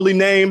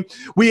name.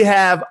 We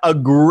have a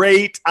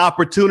great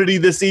opportunity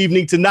this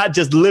evening to not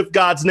just lift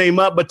God's name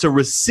up, but to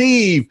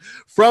receive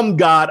from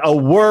God a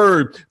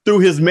word through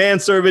his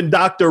manservant,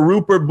 Dr.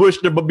 Rupert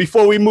Bushner. But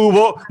before we move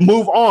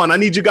on, I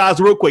need you guys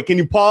real quick. Can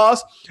you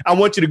pause? I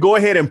want you to go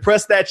ahead and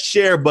press that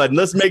share button.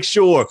 Let's make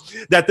sure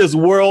that this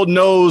world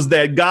knows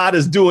that God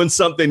is doing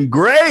something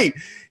great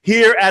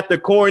here at the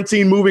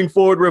Quarantine Moving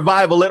Forward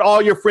Revival. Let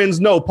all your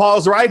friends know.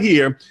 Pause right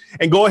here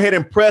and go ahead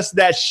and press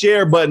that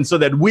share button so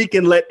that we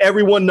can let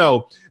everyone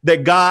know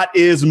that God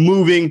is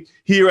moving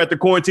here at the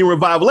Quarantine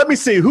Revival. Let me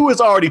see who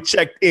has already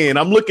checked in.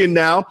 I'm looking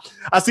now.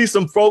 I see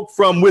some folk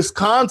from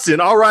Wisconsin.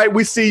 All right,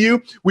 we see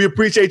you. We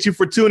appreciate you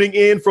for tuning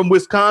in from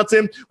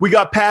Wisconsin. We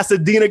got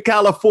Pasadena,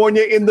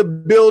 California in the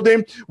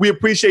building. We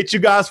appreciate you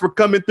guys for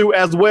coming through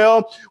as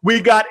well.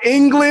 We got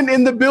England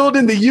in the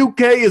building. The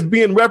UK is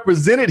being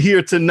represented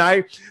here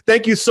tonight.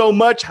 Thank you so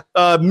much,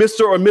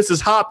 Mr. or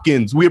Mrs.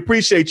 Hopkins. We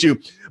appreciate you.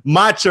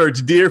 My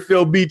church,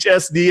 Deerfield Beach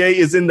SDA,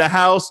 is in the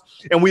house,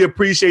 and we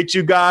appreciate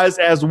you guys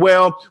as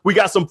well. We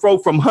got some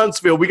folk from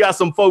Huntsville. We got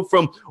some folk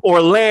from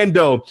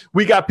Orlando.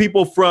 We got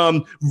people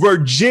from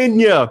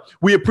Virginia.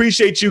 We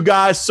appreciate you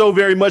guys so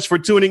very much for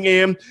tuning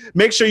in.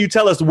 Make sure you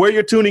tell us where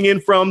you're tuning in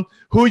from,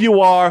 who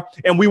you are,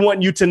 and we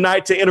want you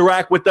tonight to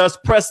interact with us.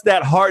 Press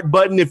that heart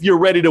button if you're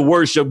ready to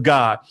worship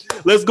God.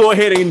 Let's go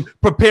ahead and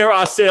prepare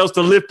ourselves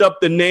to lift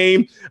up the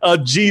name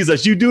of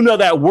Jesus. You do know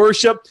that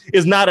worship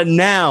is not a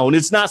noun.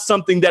 It's not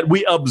something that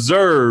we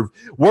observe.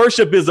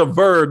 Worship is a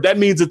verb. That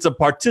means it's a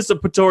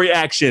participatory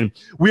action.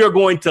 We are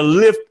going to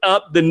lift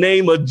up the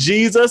name of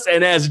Jesus,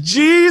 and as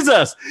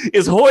Jesus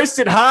is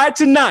hoisted high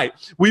tonight,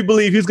 we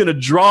believe he's going to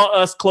draw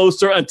us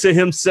closer unto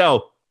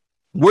himself.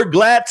 We're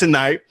glad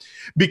tonight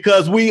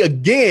because we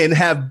again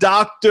have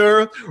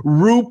Dr.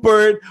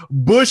 Rupert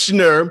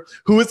Bushner,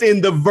 who is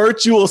in the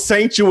virtual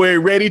sanctuary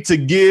ready to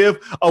give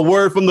a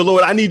word from the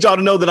Lord. I need y'all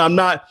to know that I'm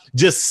not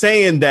just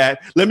saying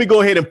that. Let me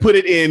go ahead and put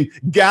it in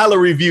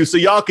gallery view so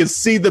y'all can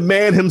see the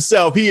man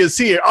himself. He is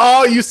here.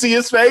 Oh, you see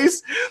his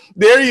face?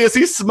 There he is.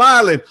 He's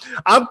smiling.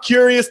 I'm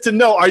curious to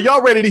know, are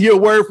y'all ready to hear a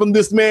word from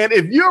this man?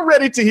 If you're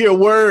ready to hear a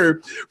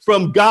word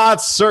from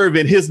God's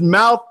servant, his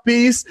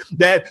mouthpiece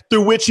that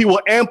through which he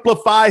will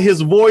amplify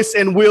his voice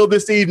and will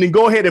this evening,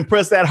 go ahead and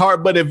press that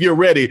heart button if you're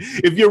ready.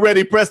 If you're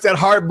ready, press that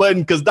heart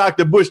button because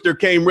Dr. Bushner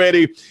came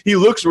ready. He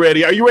looks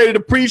ready. Are you ready to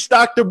preach,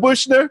 Dr.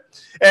 Bushner?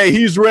 Hey,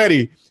 he's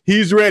ready.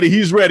 He's ready.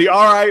 He's ready.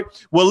 All right.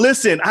 Well,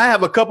 listen, I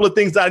have a couple of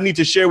things that I need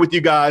to share with you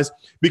guys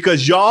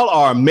because y'all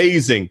are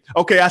amazing.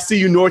 Okay. I see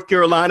you, North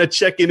Carolina,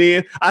 checking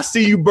in. I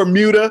see you,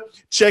 Bermuda,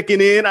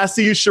 checking in. I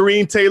see you,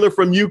 Shireen Taylor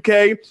from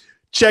UK,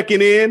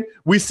 checking in.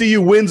 We see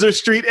you, Windsor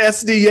Street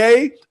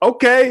SDA.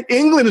 Okay.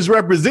 England is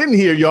representing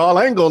here, y'all.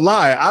 I ain't gonna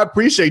lie. I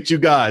appreciate you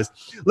guys.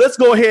 Let's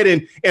go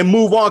ahead and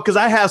move on because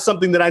I have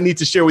something that I need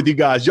to share with you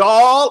guys.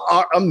 Y'all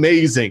are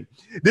amazing.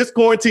 This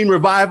Quarantine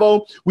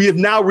Revival, we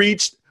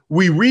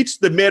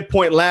reached the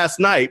midpoint last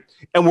night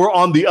and we're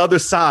on the other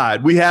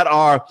side. We had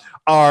our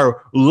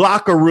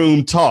locker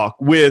room talk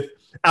with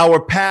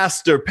our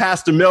pastor,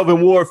 Pastor Melvin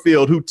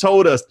Warfield, who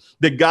told us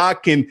that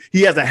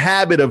he has a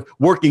habit of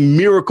working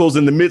miracles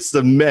in the midst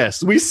of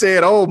mess. We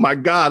said, oh my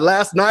God,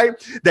 last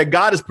night that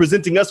God is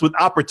presenting us with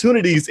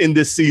opportunities in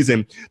this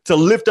season to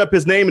lift up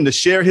his name and to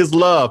share his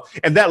love.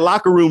 And that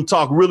locker room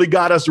talk really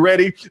got us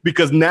ready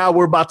because now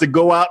we're about to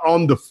go out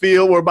on the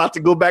field. We're about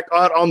to go back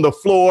out on the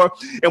floor.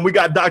 And we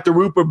got Dr.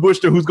 Rupert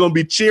Bushner, who's going to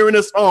be cheering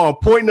us on,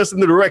 pointing us in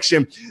the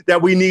direction that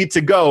we need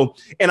to go.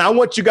 And I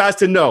want you guys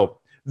to know,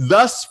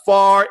 thus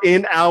far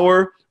in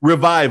our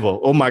revival,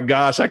 oh my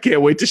gosh, I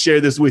can't wait to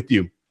share this with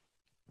you.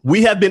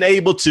 We have been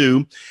able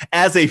to,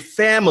 as a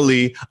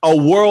family, a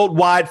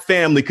worldwide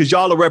family, because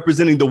y'all are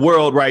representing the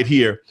world right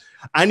here.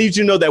 I need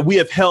you to know that we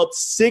have helped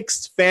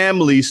 6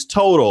 families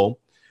total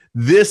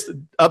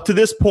up to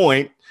this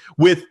point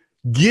with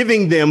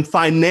giving them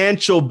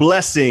financial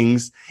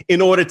blessings in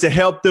order to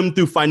help them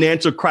through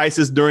financial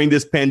crisis during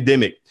this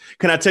pandemic.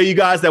 Can I tell you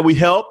guys that we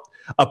helped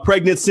a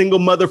pregnant single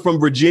mother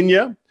from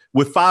Virginia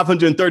with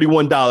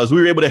 $531.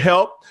 We were able to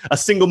help a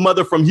single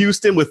mother from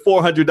Houston with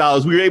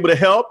 $400. We were able to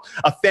help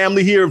a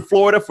family here in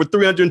Florida for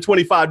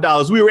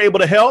 $325. We were able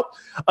to help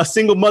a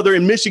single mother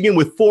in Michigan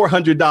with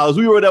 $400.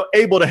 We were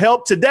able to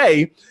help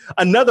today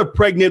another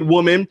pregnant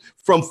woman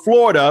from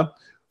Florida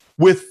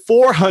with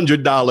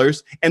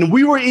 $400. And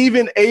we were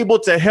even able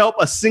to help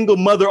a single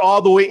mother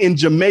all the way in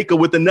Jamaica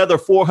with another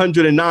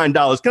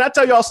 $409. Can I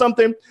tell y'all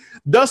something?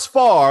 Thus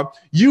far,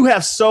 you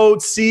have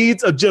sowed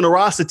seeds of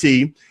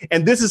generosity,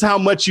 and this is how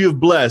much you've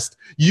blessed.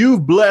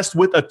 You've blessed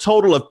with a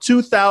total of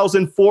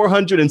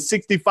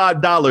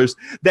 $2,465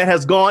 that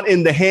has gone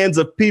in the hands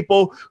of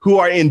people who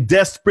are in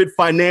desperate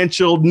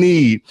financial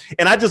need.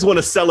 And I just want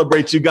to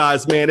celebrate you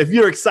guys, man. If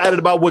you're excited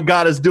about what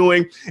God is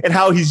doing and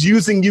how he's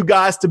using you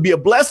guys to be a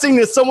blessing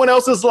in someone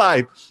else's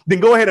life, then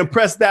go ahead and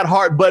press that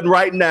heart button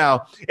right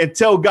now and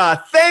tell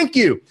God, thank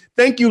you.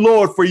 Thank you,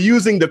 Lord, for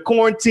using the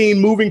Quarantine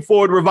Moving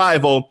Forward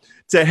Revival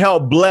to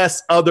help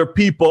bless other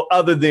people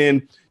other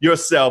than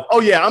yourself. Oh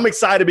yeah, I'm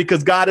excited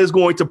because God is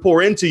going to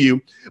pour into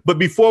you. But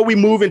before we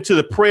move into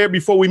the prayer,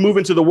 before we move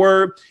into the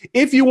word,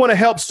 if you want to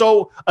help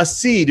sow a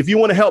seed, if you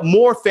want to help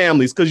more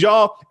families, because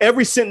y'all,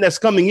 every cent that's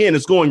coming in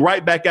is going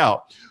right back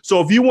out.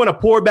 So if you want to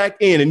pour back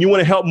in and you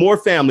want to help more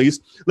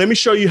families, let me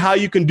show you how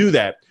you can do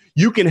that.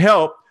 You can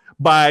help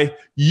by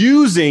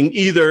using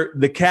either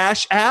the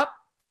Cash App,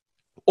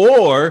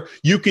 or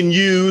you can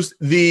use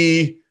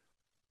the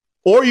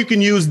PayPal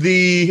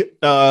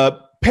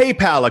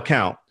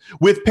account.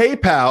 With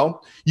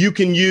PayPal, you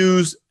can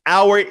use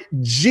our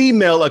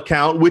Gmail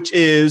account, which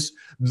is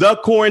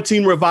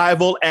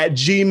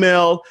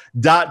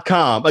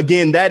thequarantinerevival@gmail.com.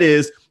 Again, that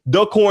is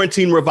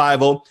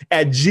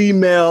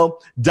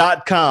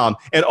thequarantinerevival@gmail.com.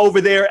 And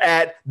over there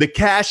at the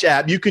Cash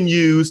App, you can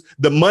use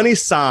the money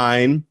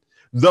sign,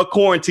 The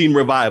Quarantine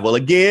Revival.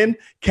 Again,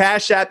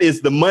 Cash App is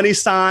the money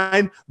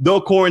sign,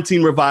 The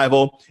Quarantine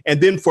Revival.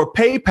 And then for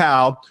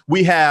PayPal,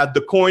 we have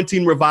the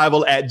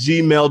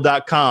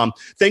quarantinerevival@gmail.com.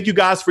 Thank you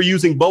guys for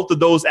using both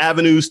of those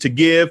avenues to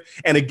give.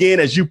 And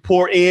again, as you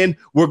pour in,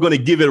 we're going to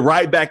give it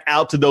right back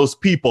out to those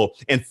people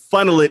and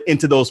funnel it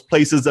into those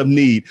places of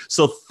need.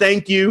 So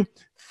thank you.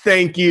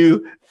 Thank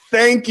you.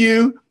 Thank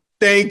you.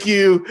 Thank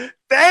you.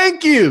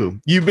 Thank you.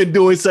 You've been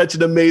doing such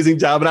an amazing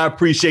job, and I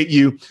appreciate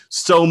you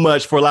so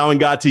much for allowing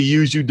God to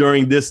use you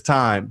during this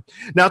time.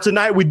 Now,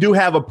 tonight, we do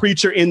have a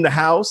preacher in the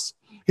house.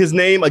 His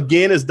name,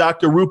 again, is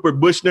Dr. Rupert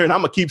Bushner, and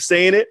I'm going to keep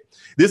saying it.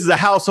 This is a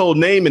household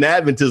name in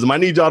Adventism. I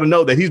need y'all to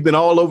know that he's been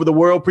all over the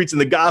world preaching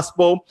the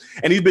gospel,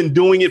 and he's been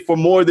doing it for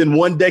more than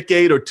 1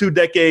 decade or 2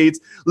 decades.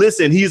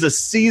 Listen, he's a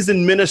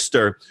seasoned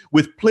minister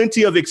with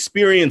plenty of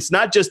experience,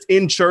 not just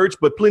in church,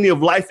 but plenty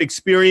of life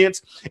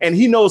experience. And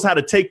he knows how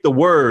to take the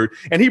word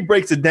and he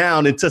breaks it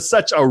down into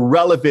such a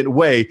relevant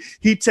way.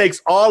 He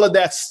takes all of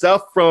that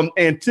stuff from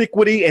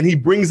antiquity and he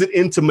brings it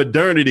into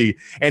modernity.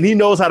 And he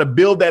knows how to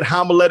build that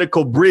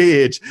homiletical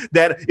bridge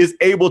that is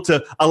able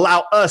to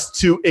allow us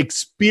to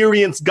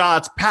experience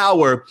God's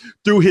power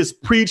through his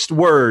preached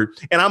word.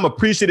 And I'm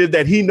appreciative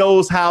that he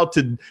knows how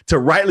to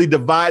rightly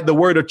divide the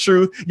word of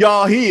truth.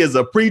 Y'all, he is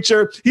a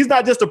preacher. He's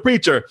not just a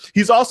preacher.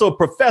 He's also a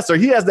professor.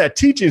 He has that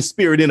teaching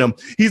spirit in him.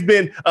 He's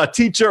been a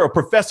teacher, a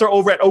professor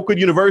over at Oakwood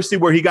University,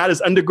 where he got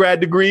his undergrad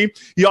degree.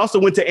 He also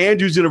went to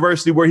Andrews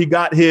University, where he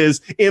got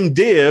his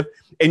MDiv.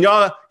 And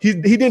y'all, he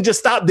didn't just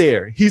stop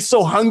there. He's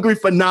so hungry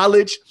for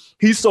knowledge.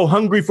 He's so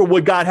hungry for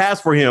what God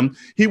has for him.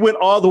 He went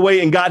all the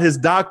way and got his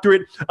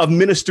doctorate of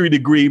ministry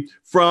degree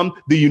from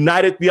the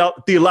United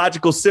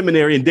Theological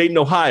Seminary in Dayton,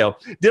 Ohio.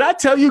 Did I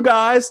tell you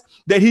guys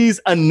that he's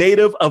a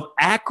native of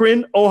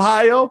Akron,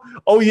 Ohio?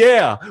 Oh,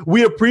 yeah,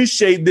 we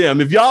appreciate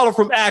them. If y'all are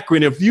from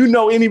Akron, if you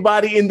know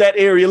anybody in that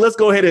area, let's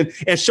go ahead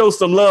and show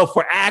some love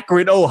for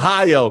Akron,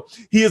 Ohio.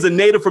 He is a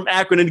native from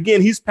Akron. And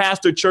again, he's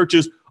pastored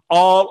churches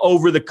all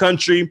over the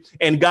country,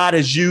 and God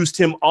has used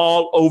him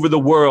all over the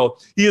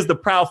world. He is the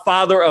proud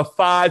father of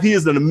 5. He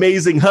is an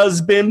amazing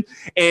husband,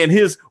 and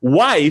his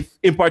wife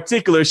in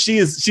particular,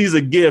 she's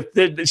a gift.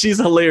 She's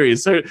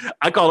hilarious.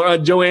 I call her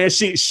Aunt Joanne.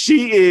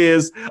 She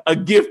is a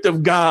gift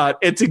of God,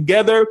 and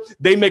together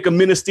they make a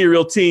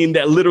ministerial team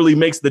that literally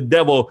makes the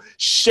devil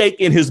shake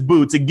in his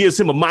boots. It gives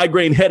him a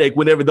migraine headache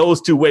whenever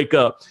those two wake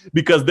up,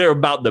 because they're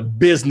about the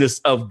business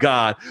of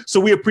God. So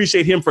we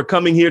appreciate him for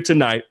coming here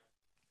tonight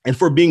and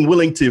for being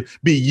willing to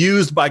be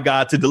used by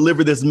God to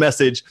deliver this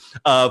message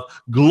of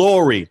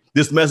glory,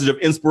 this message of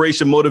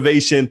inspiration,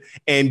 motivation,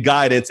 and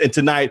guidance. And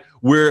tonight,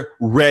 we're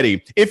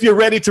ready. If you're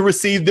ready to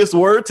receive this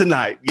word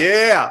tonight,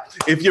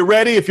 if you're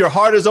ready, if your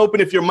heart is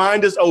open, if your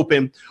mind is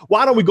open,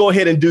 why don't we go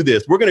ahead and do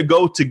this? We're going to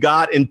go to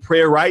God in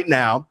prayer right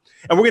now,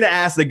 and we're going to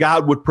ask that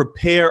God would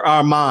prepare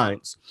our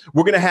minds.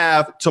 We're going to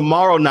have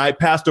tomorrow night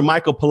Pastor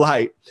Michael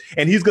Polite,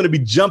 and he's going to be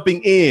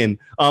jumping in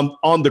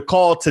on the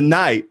call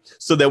tonight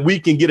so that we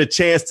can get a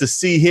chance to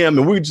see him.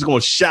 And we're just going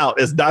to shout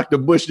as Dr.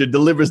 Bushner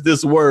delivers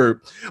this word.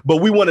 But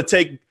we want to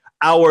take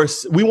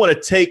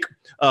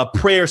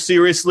prayer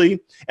seriously.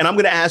 And I'm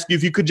going to ask you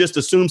if you could just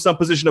assume some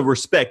position of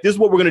respect. This is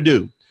what we're going to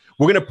do.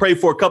 We're going to pray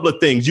for a couple of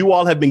things. You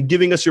all have been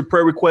giving us your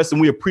prayer requests, and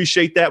we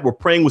appreciate that. We're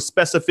praying with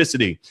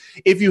specificity.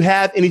 If you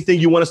have anything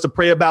you want us to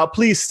pray about,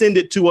 please send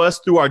it to us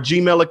through our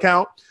Gmail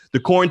account,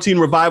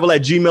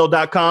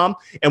 thequarantinerevival@gmail.com.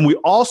 And we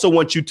also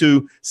want you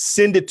to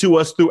send it to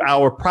us through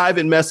our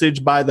private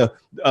message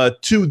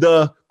to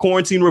the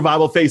Quarantine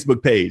Revival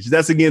Facebook page.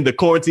 That's, again, the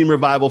Quarantine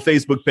Revival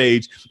Facebook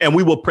page, and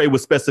we will pray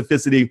with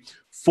specificity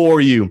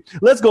for you.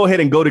 Let's go ahead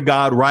and go to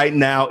God right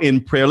now in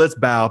prayer. Let's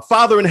bow.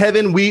 Father in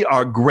heaven, we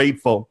are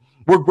grateful.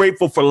 We're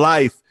grateful for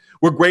life.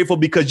 We're grateful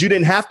because you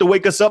didn't have to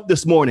wake us up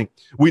this morning.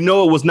 We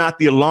know it was not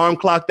the alarm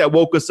clock that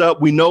woke us up.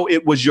 We know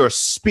it was your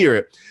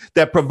spirit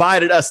that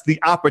provided us the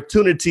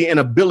opportunity and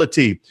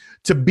ability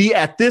to be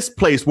at this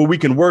place where we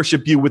can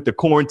worship you with the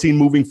Quarantine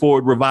Moving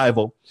Forward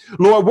Revival.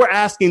 Lord, we're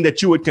asking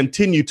that you would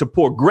continue to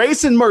pour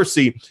grace and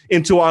mercy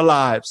into our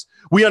lives.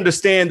 We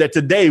understand that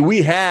today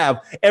we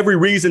have every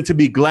reason to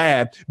be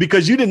glad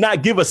because you did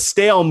not give us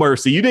stale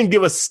mercy. You didn't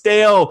give us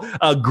stale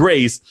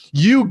grace.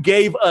 You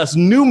gave us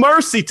new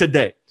mercy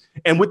today.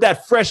 And with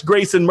that fresh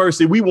grace and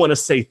mercy, we want to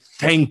say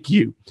thank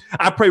you.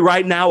 I pray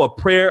right now a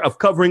prayer of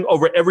covering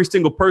over every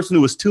single person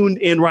who is tuned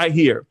in right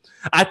here.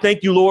 I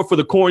thank you, Lord, for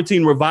the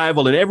quarantine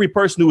revival and every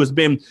person who has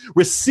been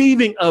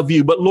receiving of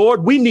you. But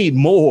Lord, we need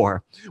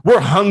more. We're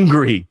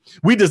hungry.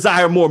 We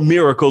desire more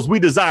miracles. We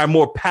desire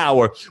more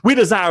power. We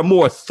desire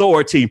more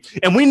authority.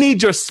 And we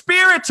need your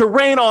spirit to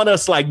reign on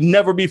us like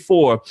never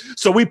before.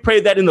 So we pray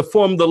that in the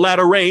form of the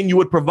latter rain, you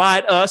would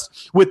provide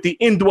us with the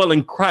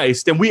indwelling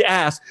Christ. And we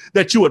ask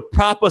that you would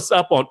prop us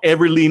up on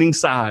every leaning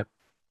side.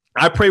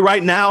 I pray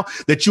right now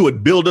that you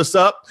would build us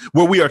up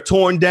where we are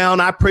torn down.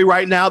 I pray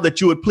right now that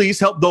you would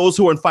please help those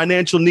who are in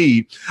financial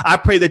need. I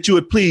pray that you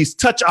would please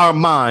touch our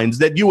minds,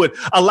 that you would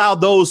allow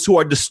those who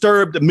are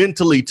disturbed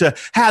mentally to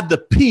have the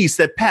peace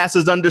that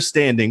passes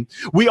understanding.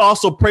 We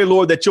also pray,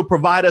 Lord, that you'll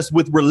provide us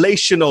with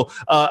relational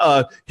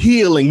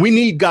healing. We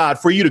need, God,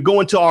 for you to go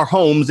into our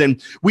homes,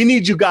 and we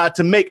need you, God,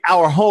 to make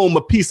our home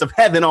a piece of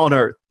heaven on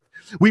earth.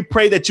 We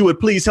pray that you would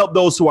please help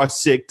those who are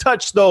sick,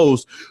 touch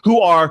those who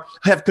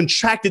have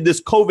contracted this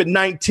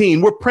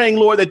COVID-19. We're praying,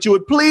 Lord, that you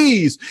would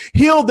please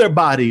heal their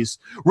bodies,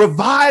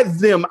 revive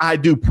them, I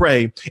do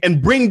pray, and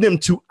bring them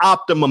to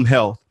optimum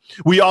health.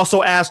 We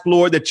also ask,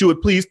 Lord, that you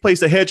would please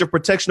place a hedge of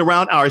protection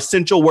around our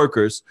essential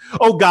workers.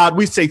 Oh, God,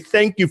 we say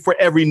thank you for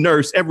every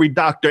nurse, every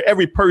doctor,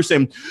 every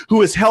person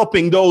who is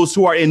helping those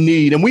who are in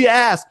need. And we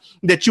ask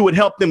that you would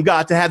help them,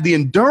 God, to have the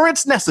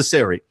endurance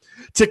necessary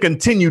to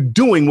continue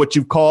doing what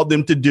you've called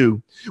them to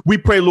do. We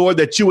pray, Lord,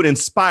 that you would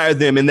inspire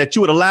them and that you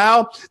would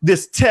allow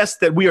this test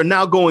that we are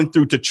now going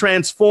through to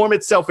transform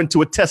itself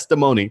into a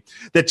testimony,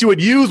 that you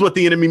would use what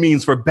the enemy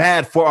means for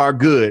bad for our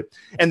good,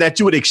 and that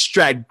you would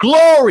extract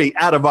glory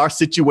out of our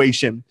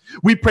situation.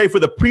 We pray for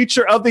the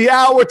preacher of the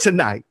hour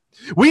tonight.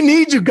 We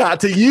need you, God,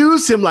 to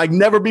use him like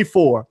never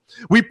before.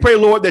 We pray,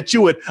 Lord, that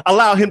you would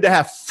allow him to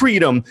have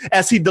freedom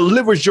as he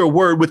delivers your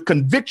word with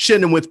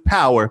conviction and with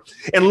power.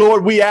 And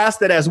Lord, we ask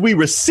that as we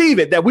receive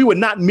it, that we would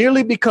not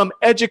merely become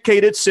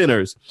educated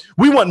sinners.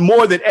 We want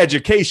more than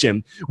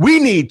education. We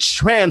need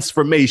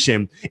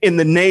transformation. In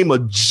the name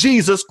of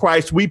Jesus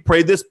Christ, we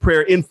pray this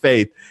prayer in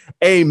faith.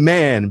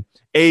 Amen,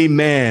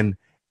 amen,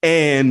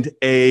 and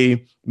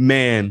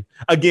amen.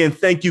 Again,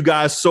 thank you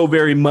guys so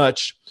very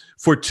much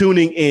for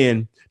tuning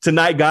in.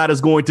 Tonight, God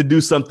is going to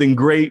do something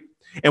great,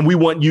 and we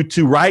want you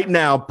to right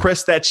now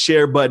press that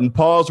share button,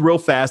 pause real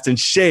fast, and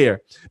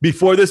share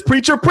before this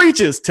preacher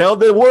preaches. Tell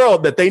the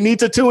world that they need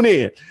to tune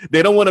in.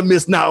 They don't want to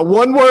miss not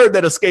one word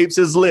that escapes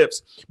his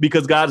lips,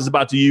 because God is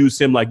about to use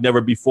him like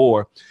never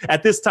before.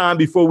 At this time,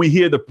 before we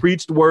hear the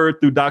preached word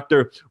through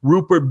Dr.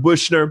 Rupert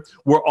Bushner,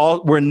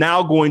 we're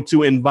now going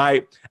to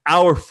invite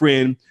our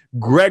friend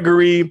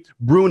Gregory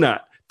Brunot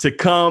to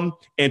come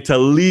and to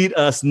lead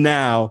us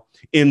now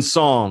in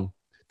song.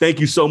 Thank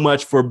you so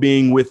much for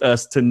being with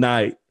us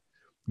tonight,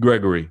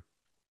 Gregory.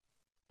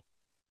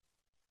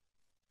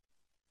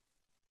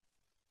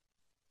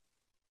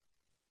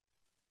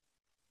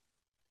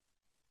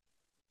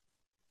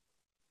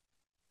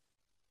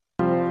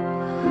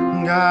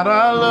 God,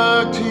 I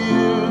look to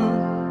you.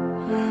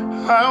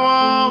 I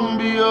won't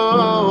be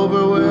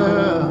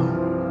overwhelmed.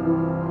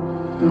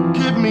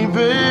 Give me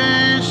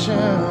vision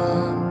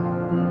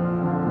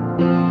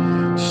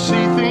to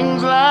see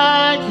things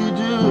like you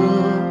do.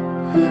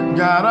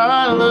 God,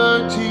 I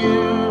look to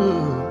you.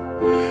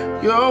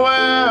 You're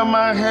where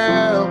my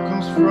help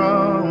comes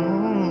from.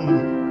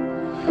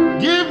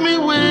 Give me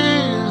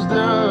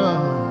wisdom.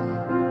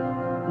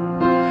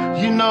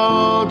 You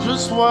know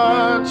just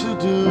what to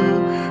do.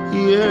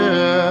 Yeah.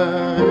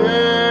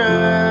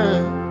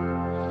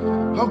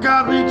 Oh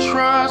God, we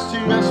trust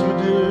you. Yes, we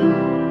do.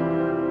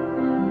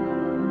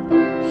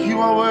 You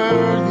are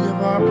worthy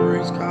of our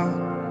praise, God.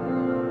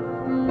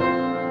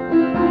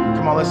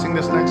 Come on, let's sing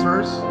this next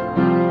verse.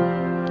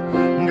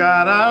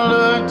 God, I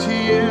look to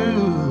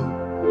you.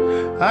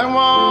 I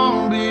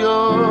won't be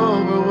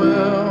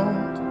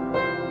overwhelmed.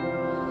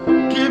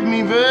 Give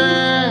me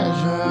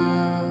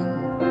vision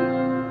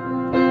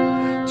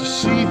to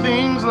see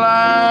things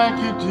like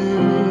you do.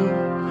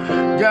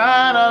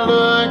 God, I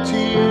look to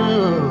you.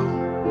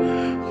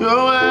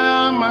 You're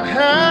where my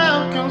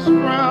help comes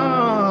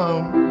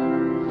from.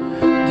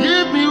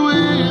 Give me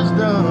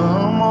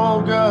wisdom,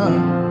 oh God.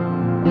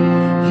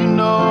 You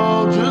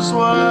know just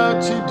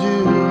what to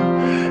do.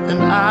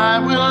 And I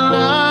will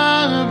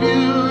love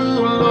you,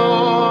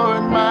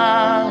 Lord,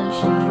 my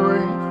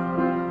strength.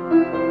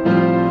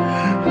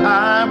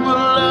 I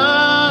will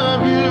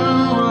love you,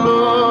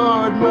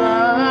 Lord,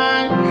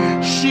 my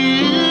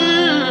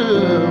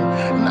shield.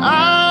 And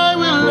I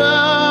will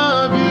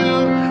love you,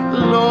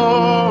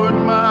 Lord,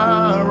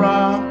 my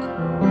rock.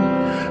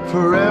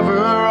 Forever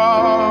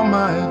all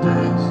my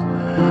days,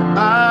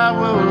 I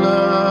will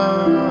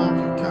love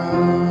you, God.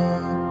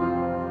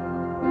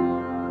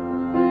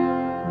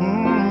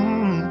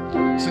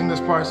 Sing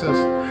this part, says,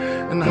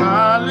 and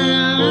hallelujah,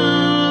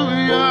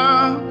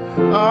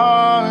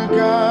 our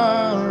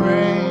God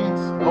reigns.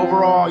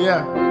 Overall,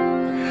 yeah.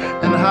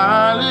 And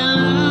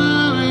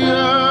hallelujah,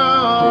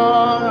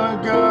 our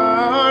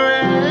God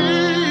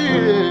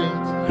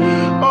reigns.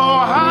 Oh,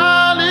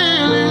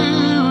 hallelujah.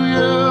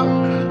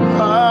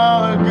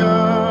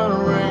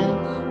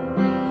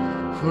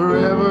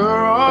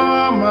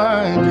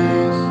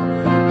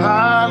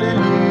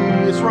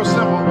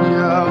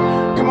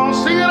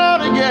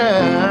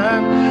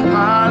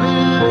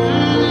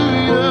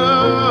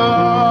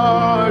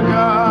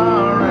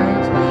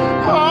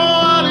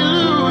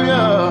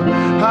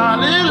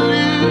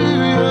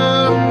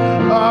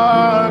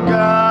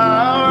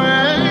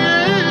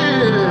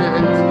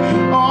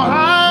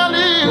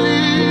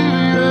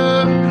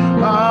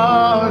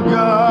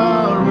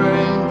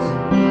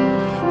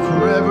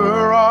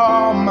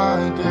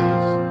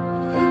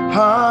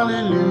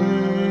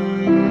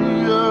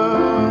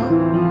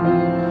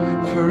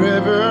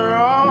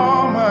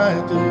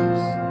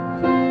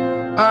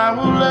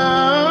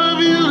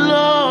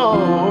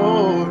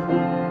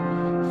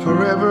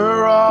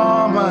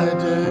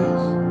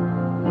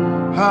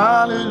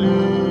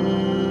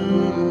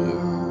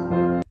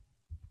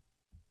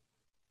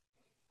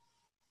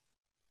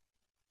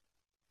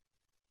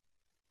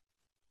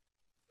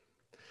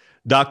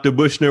 Dr.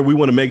 Bushner, we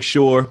want to make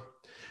sure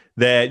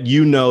that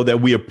you know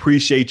that we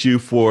appreciate you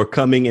for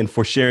coming and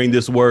for sharing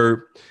this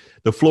word.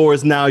 The floor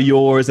is now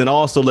yours. And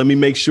also, let me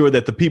make sure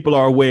that the people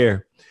are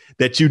aware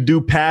that you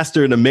do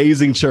pastor an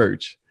amazing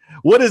church.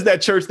 What is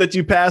that church that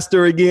you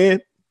pastor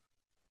again?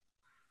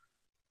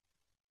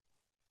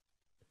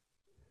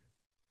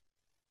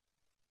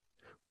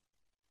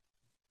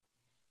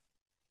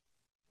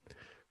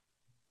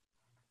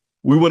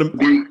 We want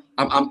to.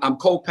 I'm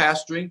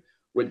co-pastoring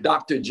with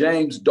Dr.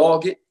 James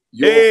Doggett,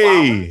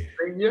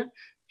 senior,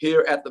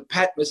 here at the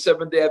Patmos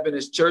Seventh-day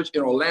Adventist Church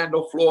in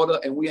Orlando, Florida,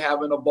 and we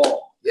having a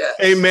ball. Yes.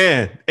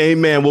 Amen.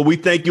 Amen. Well, we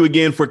thank you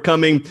again for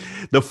coming.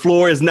 The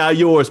floor is now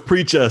yours.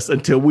 Preach us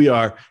until we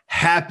are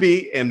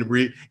happy and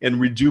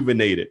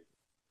rejuvenated.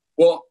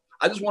 Well,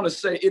 I just want to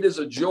say it is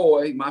a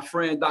joy. My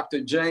friend,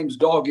 Dr. James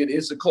Doggett,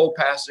 is the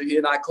co-pastor. He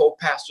and I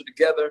co-pastor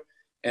together,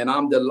 and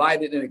I'm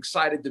delighted and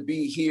excited to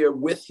be here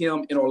with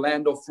him in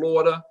Orlando,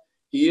 Florida.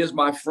 He is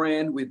my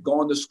friend. We've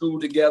gone to school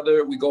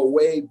together. We go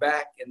way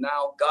back, and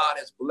now God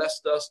has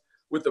blessed us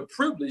with the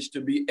privilege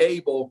to be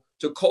able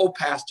to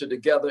co-pastor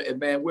together. And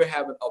man, we're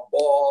having a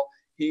ball.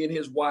 He and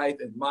his wife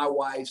and my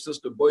wife,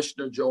 Sister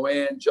Bushner,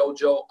 Joanne,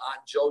 JoJo,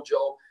 Aunt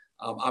JoJo.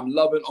 I'm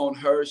loving on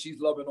her. She's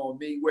loving on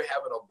me. We're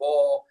having a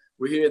ball.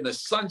 We're here in the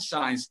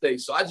Sunshine State.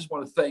 So I just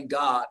want to thank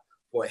God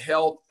for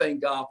health.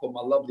 Thank God for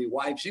my lovely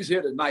wife. She's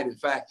here tonight. In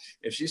fact,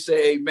 if she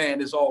say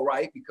amen, it's all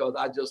right, because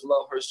I just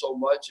love her so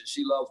much and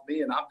she loves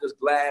me. And I'm just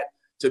glad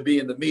to be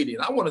in the meeting.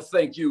 I want to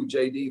thank you,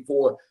 JD,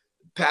 for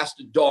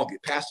Pastor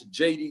Doggett, Pastor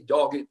JD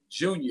Doggett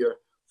Jr.,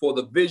 for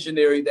the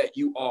visionary that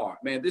you are.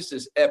 Man, this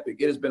is epic.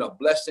 It has been a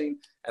blessing.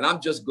 And I'm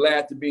just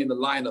glad to be in the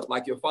lineup.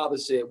 Like your father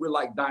said, we're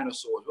like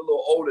dinosaurs. We're a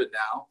little older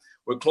now.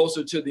 We're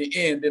closer to the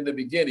end than the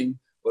beginning.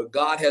 But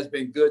God has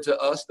been good to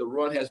us. The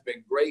run has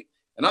been great.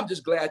 And I'm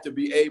just glad to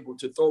be able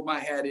to throw my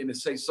hat in and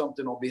say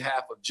something on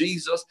behalf of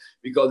Jesus,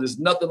 because there's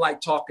nothing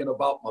like talking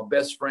about my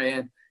best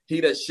friend. He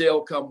that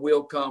shall come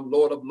will come,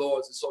 Lord of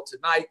Lords. And so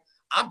tonight,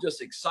 I'm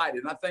just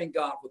excited. And I thank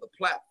God for the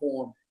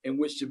platform in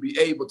which to be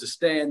able to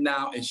stand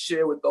now and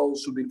share with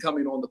those who've been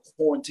coming on the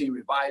quarantine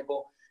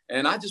revival.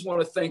 And I just want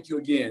to thank you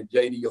again,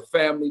 JD. Your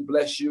family,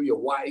 bless you, your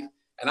wife.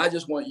 And I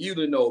just want you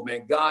to know,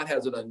 man, God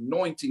has an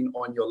anointing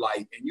on your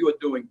life, and you are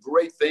doing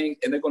great things,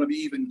 and they're going to be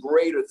even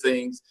greater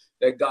things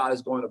that God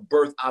is going to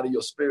birth out of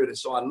your spirit. And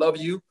so I love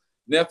you,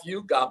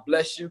 nephew. God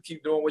bless you.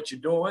 Keep doing what you're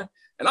doing.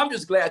 And I'm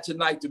just glad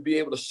tonight to be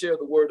able to share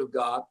the word of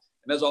God.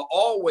 And as I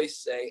always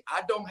say,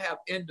 I don't have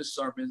end of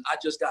sermons. I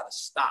just got to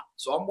stop.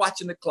 So I'm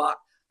watching the clock.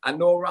 I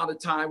know around the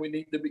time we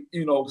need to be,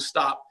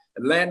 stop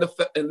and land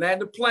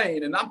the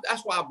plane. And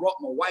that's why I brought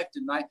my wife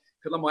tonight,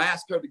 because I'm going to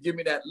ask her to give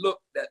me that look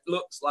that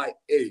looks like,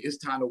 hey, it's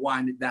time to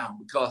wind it down,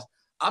 because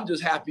I'm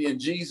just happy in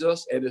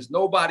Jesus, and there's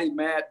nobody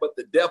mad but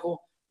the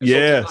devil. And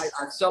yes. So tonight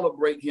I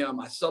celebrate him.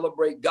 I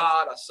celebrate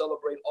God. I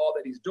celebrate all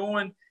that he's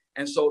doing.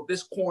 And so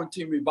this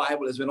quarantine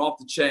revival has been off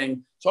the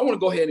chain. So I want to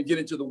go ahead and get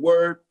into the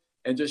word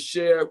and just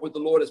share what the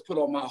Lord has put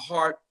on my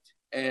heart.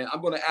 And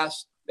I'm going to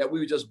ask that we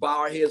would just bow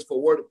our heads for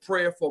a word of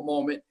prayer for a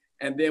moment.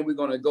 And then we're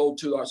going to go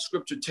to our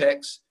scripture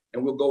text,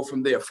 and we'll go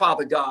from there.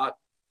 Father God,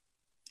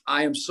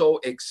 I am so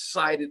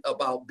excited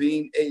about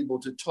being able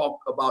to talk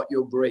about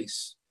your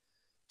grace.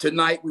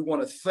 Tonight, we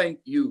want to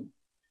thank you.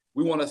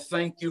 We want to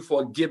thank you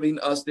for giving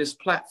us this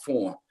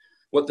platform.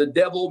 What the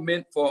devil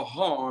meant for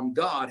harm,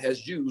 God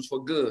has used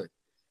for good.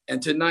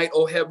 And tonight,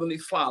 oh Heavenly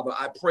Father,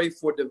 I pray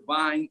for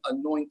divine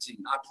anointing.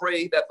 I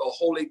pray that the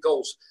Holy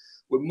Ghost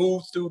would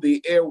move through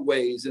the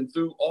airways and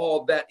through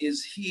all that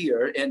is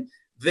here and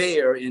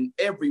there and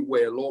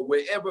everywhere, Lord.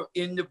 Wherever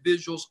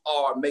individuals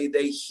are, may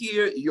they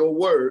hear your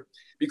word,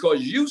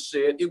 because you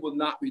said it will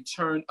not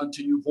return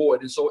unto you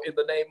void. And so in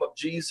the name of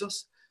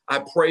Jesus,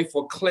 I pray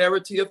for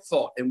clarity of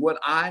thought. And what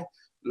I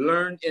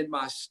learned in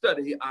my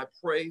study, I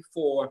pray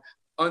for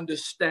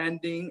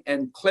understanding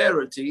and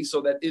clarity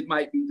so that it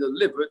might be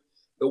delivered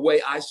the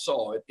way I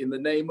saw it. In the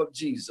name of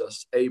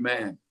Jesus,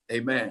 amen.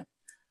 Amen.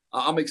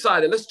 I'm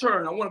excited. Let's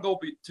turn. I want to go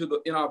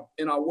to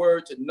in our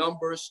word to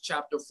Numbers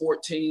chapter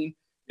 14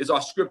 is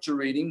our scripture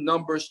reading.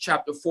 Numbers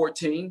chapter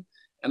 14.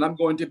 And I'm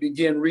going to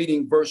begin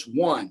reading verse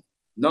 1.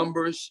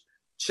 Numbers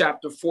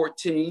chapter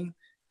 14.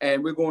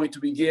 And we're going to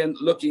begin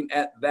looking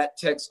at that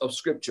text of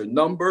scripture.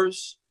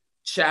 Numbers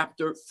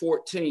chapter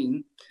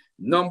 14.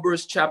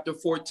 Numbers chapter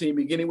 14,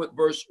 beginning with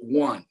verse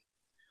 1.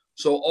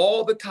 So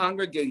all the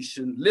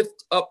congregation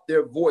lift up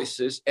their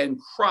voices and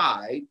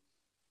cried,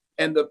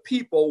 and the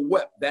people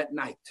wept that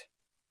night.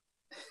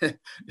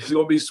 It's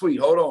going to be sweet.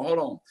 Hold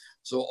on.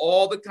 So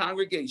all the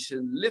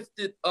congregation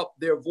lifted up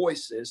their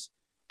voices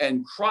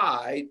and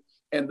cried,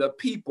 and the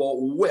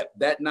people wept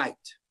that night.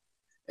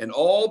 And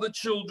all the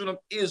children of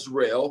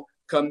Israel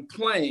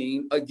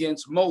complained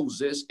against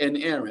Moses and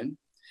Aaron.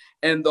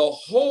 And the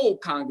whole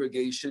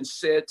congregation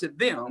said to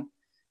them,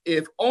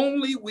 if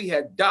only we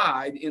had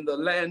died in the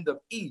land of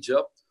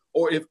Egypt,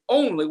 or if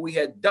only we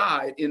had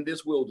died in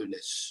this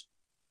wilderness.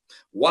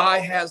 Why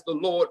has the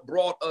Lord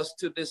brought us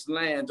to this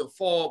land to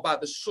fall by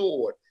the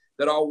sword,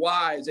 that our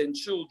wives and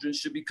children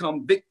should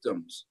become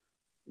victims?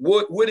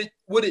 Would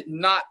it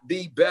not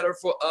be better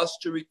for us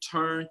to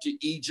return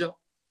to Egypt?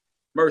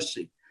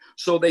 Mercy.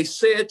 So they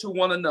said to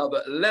one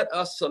another, let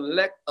us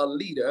select a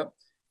leader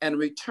and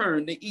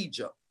return to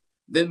Egypt.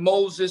 Then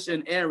Moses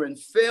and Aaron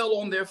fell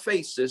on their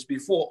faces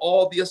before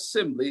all the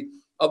assembly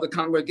of the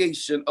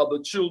congregation of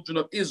the children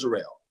of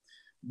Israel.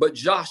 But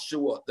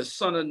Joshua, the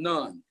son of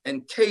Nun,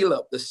 and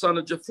Caleb, the son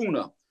of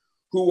Jephunneh,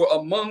 who were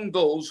among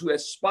those who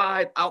had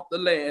spied out the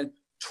land,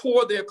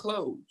 tore their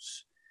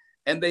clothes.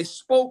 And they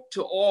spoke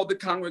to all the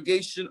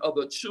congregation of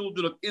the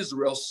children of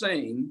Israel,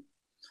 saying,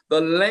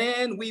 the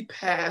land we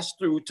passed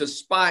through to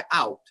spy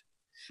out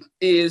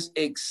is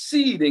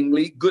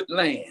exceedingly good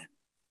land.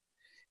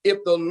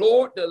 If the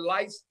Lord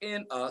delights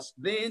in us,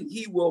 then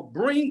he will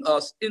bring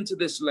us into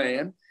this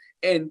land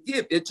and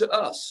give it to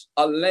us,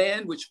 a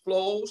land which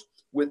flows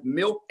with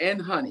milk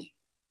and honey.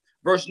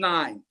 Verse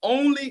 9,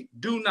 only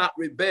do not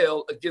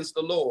rebel against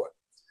the Lord,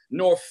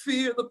 nor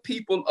fear the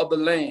people of the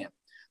land,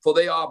 for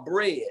they are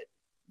bread.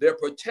 Their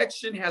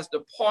protection has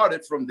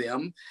departed from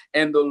them,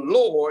 and the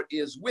Lord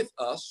is with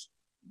us.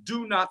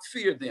 Do not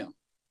fear them.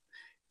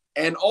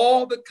 And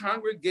all the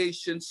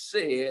congregation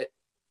said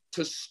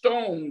to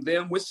stone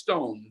them with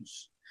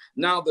stones.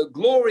 Now the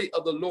glory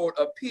of the Lord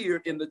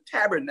appeared in the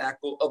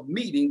tabernacle of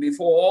meeting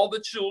before all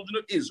the children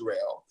of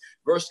Israel.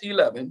 Verse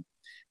 11,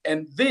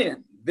 and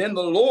then the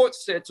Lord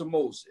said to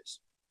Moses,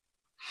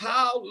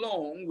 how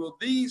long will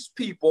these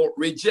people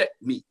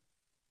reject me?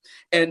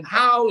 And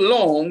how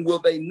long will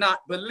they not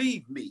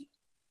believe me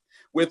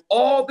with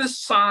all the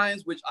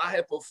signs which I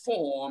have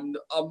performed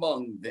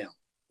among them?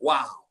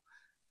 Wow.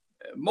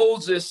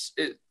 Moses,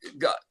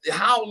 God,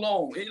 how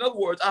long? In other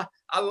words,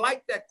 I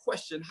like that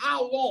question.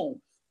 How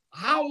long?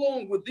 How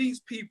long will these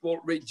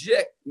people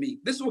reject me?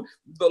 This is what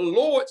the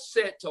Lord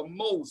said to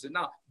Moses.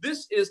 Now,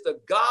 this is the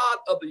God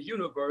of the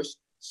universe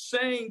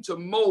saying to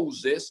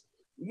Moses,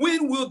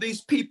 when will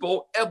these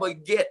people ever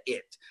get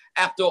it?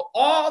 After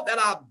all that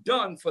I've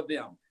done for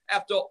them,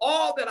 after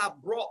all that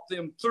I've brought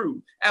them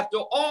through, after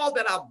all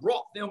that I've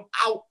brought them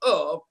out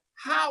of,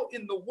 how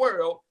in the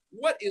world,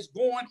 what is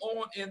going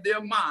on in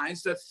their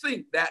minds to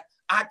think that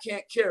I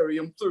can't carry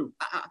them through?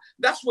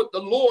 That's what the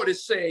Lord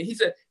is saying. He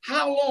said,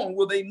 how long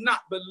will they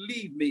not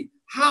believe me?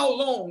 How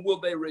long will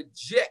they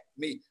reject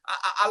me?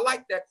 I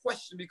like that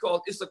question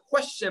because it's a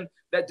question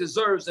that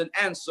deserves an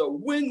answer.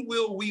 When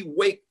will we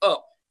wake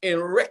up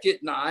and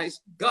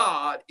recognize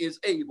God is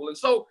able? And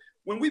so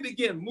when we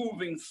begin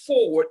moving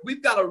forward,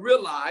 we've got to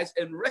realize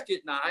and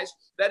recognize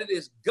that it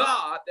is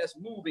God that's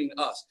moving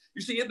us.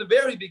 You see, in the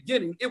very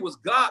beginning, it was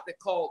God that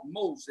called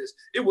Moses.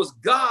 It was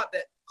God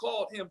that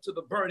called him to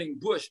the burning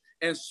bush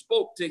and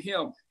spoke to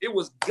him. It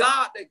was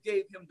God that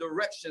gave him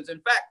directions.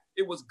 In fact,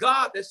 it was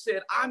God that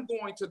said, I'm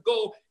going to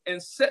go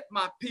and set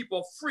my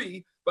people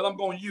free, but I'm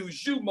going to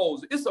use you,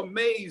 Moses. It's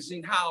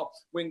amazing how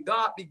when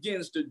God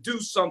begins to do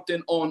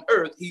something on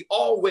earth, he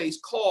always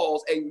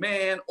calls a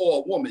man or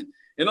a woman.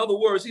 In other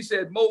words, he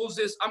said,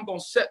 Moses, I'm going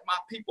to set my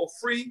people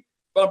free,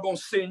 but I'm going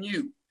to send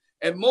you.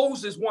 And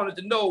Moses wanted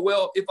to know,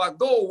 well, if I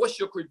go, what's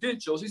your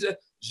credentials? He said,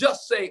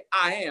 just say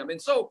I am. And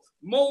so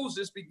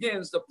Moses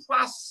begins the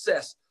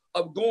process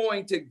of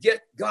going to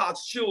get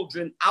God's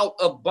children out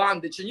of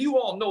bondage. And you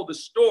all know the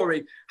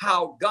story,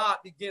 how God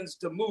begins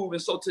to move.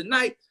 And so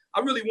tonight, I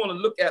really want to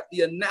look at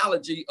the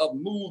analogy of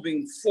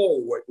moving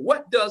forward.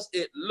 What does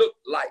it look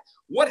like?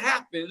 What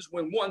happens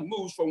when one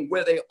moves from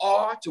where they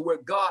are to where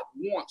God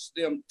wants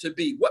them to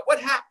be? What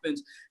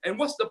happens and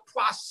what's the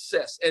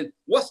process and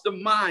what's the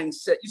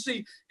mindset? You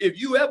see, if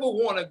you ever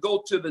want to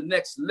go to the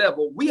next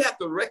level, we have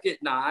to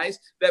recognize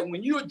that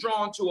when you're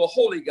drawn to a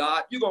holy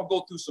God, you're going to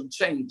go through some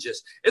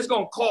changes. It's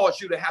going to cause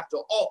you to have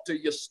to alter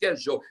your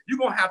schedule. You're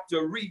going to have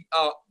to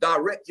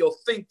redirect your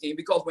thinking,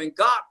 because when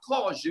God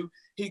calls you,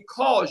 he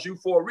calls you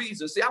for a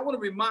reason. See, I want to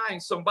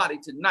remind somebody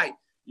tonight,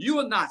 you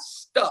are not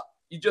stuck.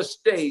 You just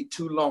stayed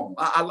too long.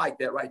 I like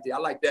that right there. I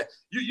like that.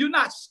 You're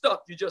not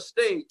stuck. You just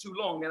stayed too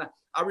long. And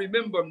I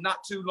remember not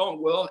too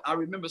long. Well, I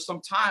remember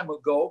some time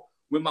ago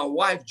when my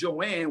wife,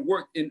 Joanne,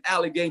 worked in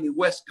Allegheny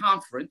West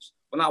Conference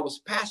when I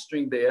was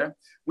pastoring there.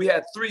 We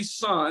had 3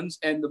 sons,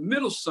 and the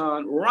middle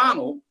son,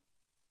 Ronald,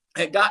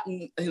 had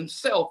gotten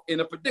himself in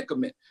a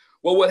predicament.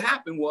 Well, what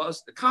happened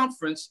was the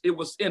conference, it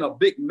was in a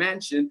big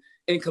mansion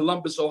in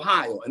Columbus,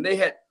 Ohio, and they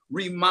had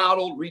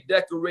remodeled,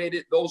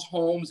 redecorated those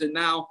homes. And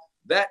now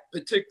that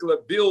particular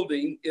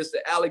building is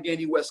the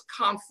Allegheny West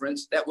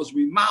Conference that was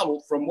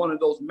remodeled from one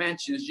of those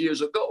mansions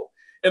years ago.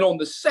 And on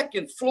the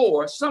 2nd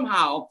floor,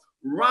 somehow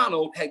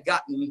Ronald had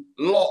gotten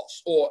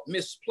lost or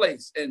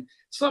misplaced. And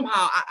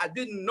somehow I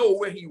didn't know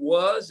where he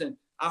was. And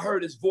I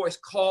heard his voice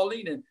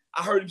calling, and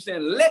I heard him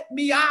saying, let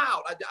me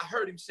out. I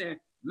heard him saying,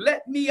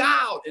 let me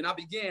out. And I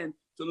began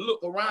to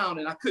look around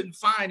and I couldn't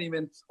find him.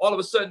 And all of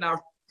a sudden I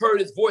heard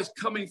his voice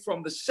coming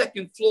from the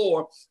 2nd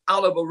floor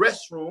out of a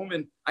restroom.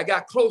 And I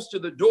got close to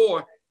the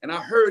door and I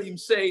heard him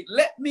say,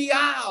 let me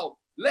out,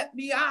 let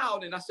me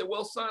out. And I said,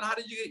 well, son, how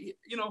did you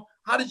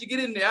get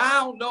in there? I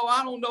don't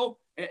know.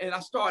 And I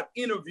started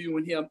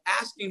interviewing him,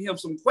 asking him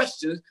some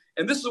questions.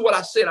 And this is what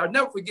I said. I'll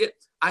never forget.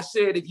 I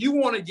said, if you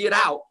want to get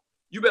out,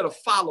 you better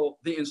follow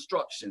the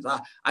instructions.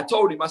 I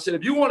told him, I said,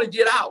 if you want to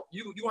get out,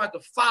 you have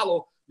to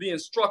follow the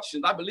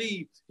instructions. I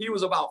believe he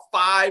was about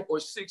 5 or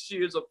 6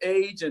 years of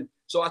age. And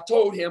so I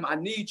told him, I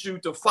need you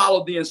to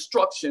follow the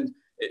instructions.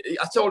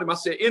 I told him, I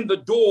said, in the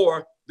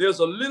door, there's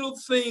a little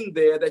thing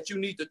there that you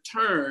need to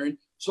turn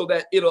so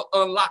that it'll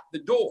unlock the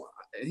door.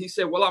 And he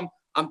said, well,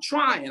 I'm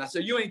trying. I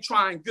said, you ain't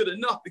trying good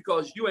enough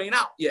because you ain't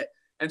out yet.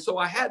 And so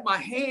I had my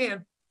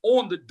hand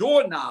on the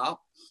doorknob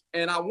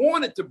and I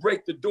wanted to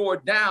break the door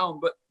down,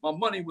 but my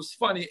money was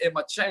funny and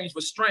my change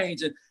was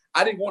strange. And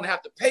I didn't want to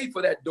have to pay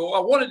for that door. I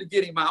wanted to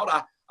get him out.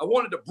 I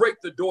wanted to break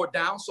the door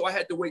down. So I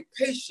had to wait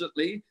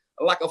patiently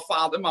like a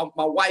father. My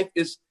wife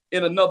is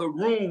in another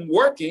room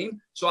working.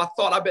 So I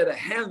thought I better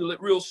handle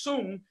it real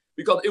soon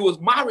because it was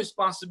my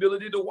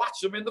responsibility to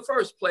watch him in the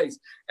first place.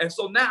 And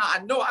so now I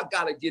know I've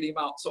got to get him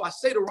out. So I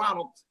say to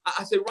Ronald,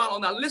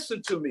 Ronald, now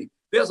listen to me.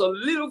 There's a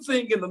little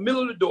thing in the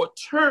middle of the door,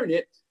 turn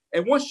it.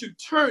 And once you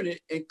turn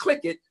it and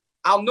click it,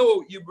 I'll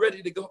know you're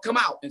ready to come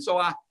out. And so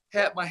I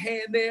had my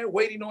hand there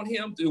waiting on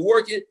him to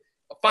work it.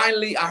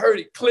 Finally, I heard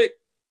it click.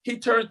 He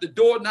turned the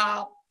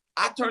doorknob.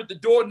 I turned the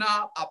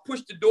doorknob. I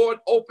pushed the door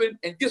open.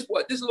 And guess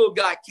what? This little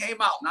guy came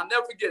out, and I'll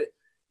never forget it.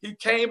 He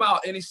came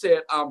out and he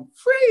said, I'm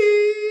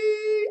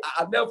free.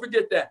 I'll never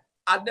forget that.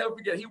 I'll never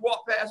forget. He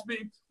walked past me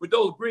with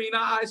those green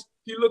eyes.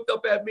 He looked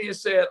up at me and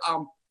said,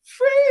 I'm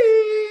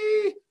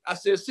free. I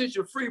said, since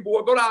you're free,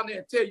 boy, go down there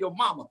and tell your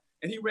mama.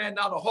 And he ran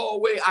down the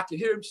hallway. I could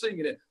hear him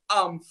singing it.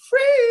 I'm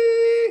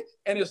free.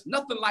 And it's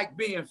nothing like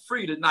being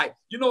free tonight.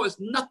 You know, it's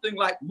nothing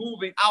like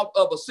moving out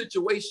of a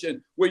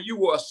situation where you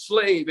were a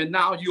slave and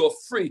now you're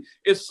free.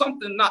 It's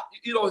something not,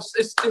 you know,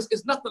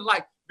 it's nothing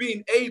like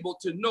being able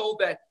to know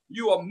that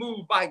you are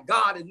moved by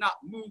God and not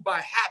moved by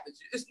habits.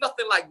 It's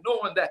nothing like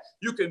knowing that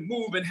you can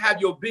move and have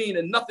your being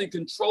and nothing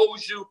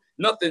controls you,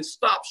 nothing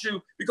stops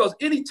you. Because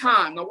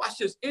anytime, now watch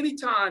this,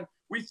 anytime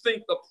we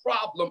think the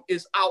problem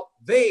is out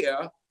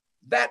there,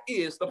 that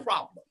is the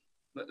problem.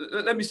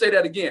 Let me say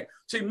that again.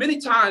 See,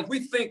 many times we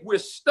think we're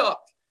stuck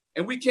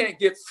and we can't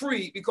get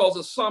free because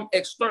of some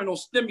external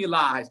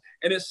stimuli.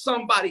 And it's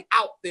somebody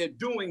out there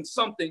doing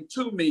something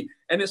to me.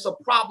 And it's a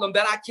problem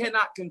that I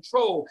cannot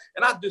control.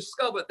 And I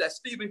discovered that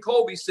Stephen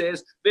Covey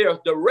says there's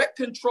direct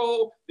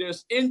control,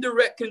 there's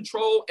indirect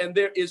control, and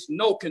there is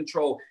no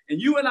control. And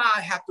you and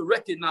I have to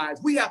recognize,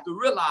 we have to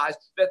realize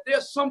that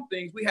there's some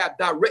things we have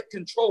direct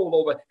control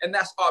over, and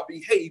that's our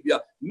behavior.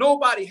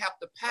 Nobody has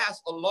to pass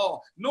a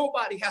law.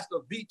 Nobody has to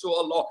veto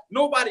a law.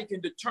 Nobody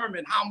can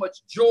determine how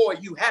much joy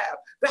you have.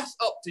 That's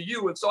up to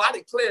you. And so I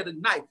declare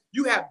tonight,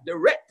 you have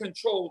direct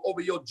control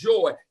over your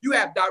joy. You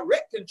have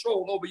direct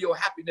control over your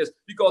happiness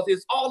because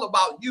it's all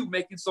about you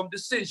making some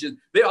decisions.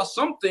 There are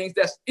some things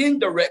that's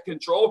indirect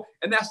control,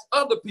 and that's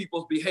other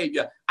people's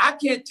behavior. I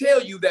can't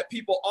tell you that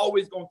people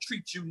always going to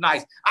treat you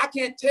nice. I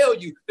can't tell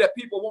you that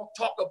people won't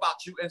talk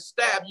about you and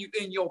stab you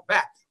in your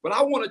back. But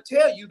I want to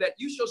tell you that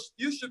you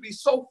should be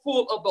so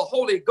full of the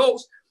Holy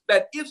Ghost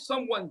that if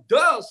someone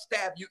does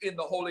stab you in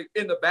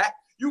the back,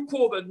 you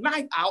pull the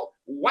knife out,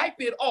 wipe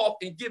it off,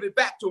 and give it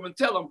back to them and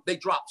tell them they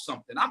dropped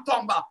something. I'm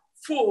talking about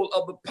full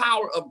of the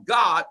power of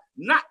God,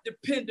 not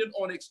dependent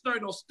on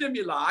external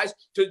stimuli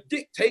to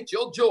dictate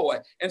your joy.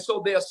 And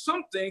so there are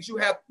some things you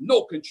have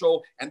no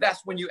control, and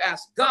that's when you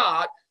ask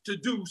God to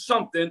do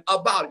something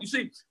about it. You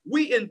see,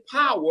 we in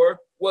power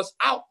was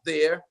out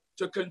there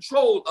to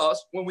control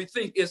us when we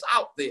think it's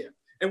out there.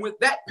 And with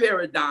that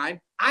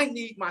paradigm, I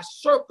need my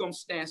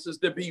circumstances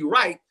to be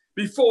right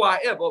before I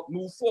ever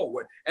move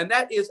forward. And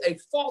that is a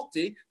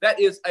faulty, that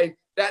is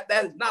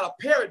not a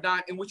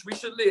paradigm in which we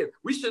should live.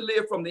 We should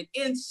live from the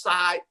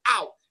inside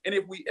out. And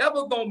if we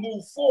ever gonna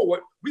move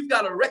forward, we've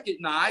got to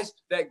recognize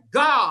that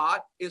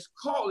God is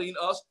calling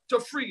us to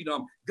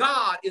freedom.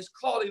 God is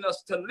calling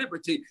us to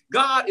liberty.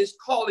 God is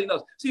calling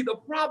us. See, the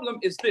problem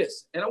is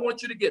this, and I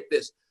want you to get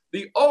this.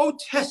 The Old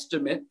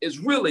Testament is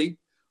really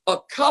a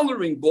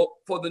coloring book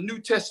for the New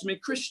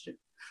Testament Christian.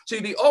 See,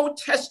 the Old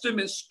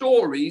Testament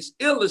stories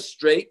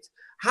illustrate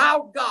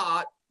how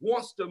God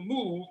wants to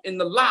move in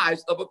the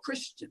lives of a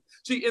Christian.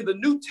 See, in the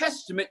New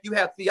Testament, you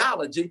have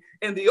theology.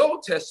 In the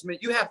Old Testament,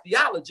 you have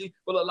theology,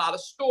 but a lot of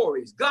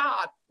stories.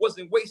 God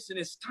wasn't wasting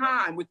his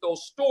time with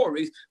those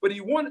stories, but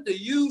he wanted to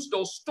use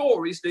those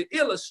stories to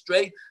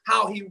illustrate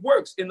how he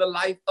works in the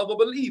life of a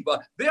believer.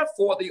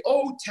 Therefore, the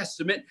Old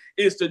Testament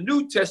is the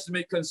New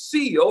Testament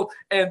concealed,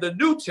 and the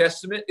New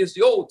Testament is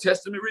the Old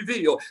Testament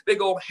revealed. They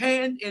go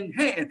hand in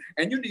hand,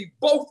 and you need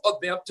both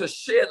of them to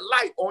shed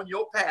light on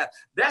your path.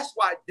 That's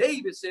why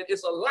David said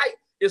it's a light,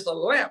 it's a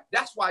lamp.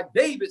 That's why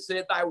David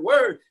said, thy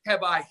word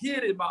have I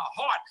hid in my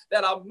heart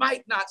that I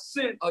might not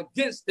sin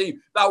against thee.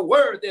 Thy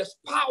word, there's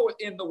power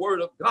in the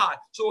word of God.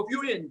 So if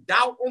you're in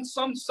doubt on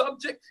some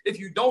subject, if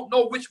you don't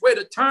know which way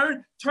to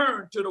turn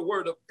to the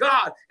word of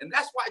God. And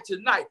that's why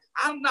tonight,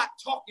 I'm not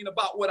talking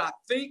about what I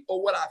think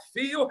or what I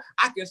feel.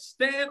 I can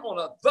stand on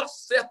a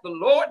thus saith the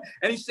Lord.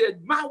 And he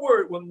said, my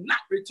word will not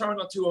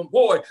return unto him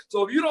void.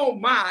 So if you don't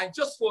mind,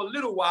 just for a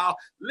little while,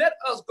 let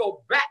us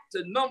go back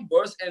to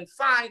Numbers and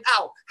find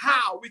out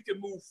how how we can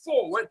move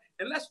forward.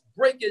 And let's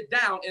break it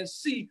down and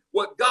see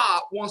what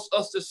God wants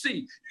us to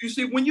see. You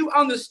see, when you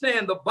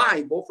understand the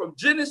Bible from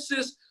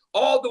Genesis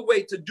all the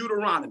way to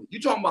Deuteronomy,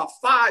 you're talking about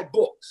 5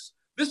 books.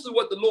 This is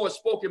what the Lord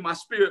spoke in my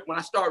spirit when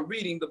I started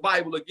reading the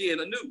Bible again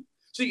anew.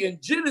 See, in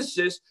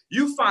Genesis,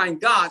 you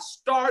find God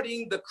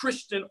starting the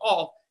Christian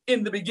off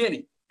in the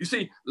beginning. You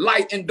see,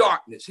 light and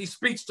darkness. He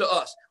speaks to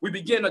us. We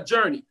begin a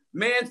journey.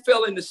 Man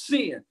fell into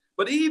sin.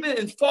 But even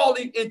in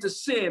falling into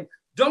sin,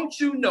 don't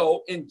you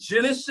know in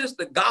Genesis,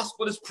 the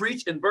gospel is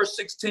preached in verse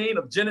 16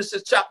 of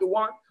Genesis chapter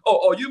 1?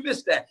 Oh, you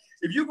missed that.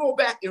 If you go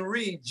back and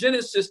read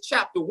Genesis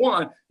chapter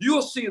 1,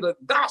 you'll see the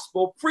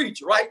gospel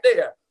preached right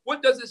there.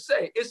 What does it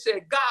say? It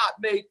said God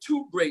made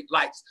 2 great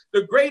lights,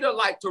 the greater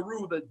light to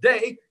rule the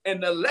day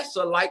and the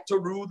lesser light to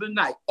rule the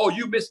night. Oh,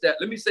 you missed that.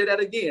 Let me say that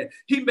again.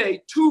 He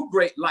made 2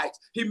 great lights.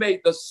 He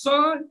made the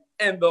sun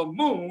and the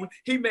moon.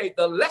 He made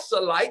the lesser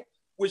light,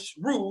 which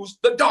rules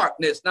the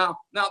darkness. Now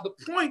the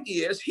point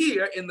is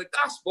here in the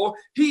gospel,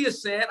 he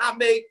is saying, I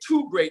made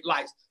 2 great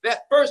lights.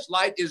 That first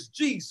light is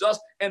Jesus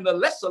and the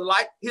lesser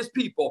light, his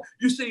people.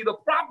 You see, the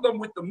problem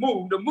with the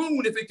moon,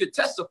 if it could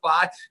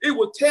testify, it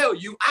will tell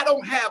you, I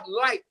don't have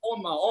light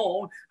on my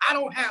own. I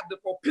don't have the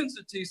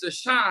propensities to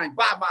shine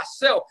by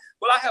myself,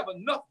 but I have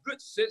enough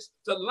good sense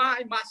to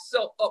line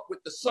myself up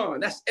with the sun.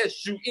 That's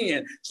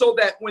S-U-N. So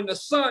that when the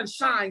sun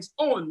shines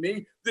on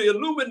me, the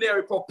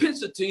illuminary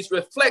propensities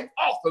reflect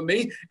off of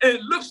me, and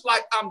it looks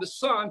like I'm the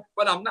sun,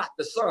 but I'm not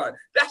the sun.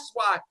 That's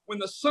why when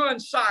the sun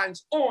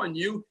shines on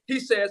you, he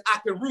says, I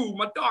can rule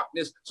my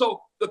darkness.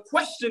 So the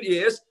question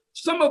is,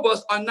 some of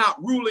us are not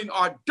ruling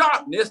our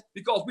darkness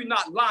because we're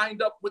not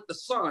lined up with the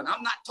sun.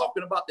 I'm not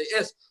talking about the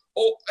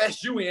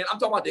S-O-S-U-N. I'm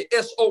talking about the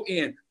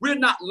S-O-N. We're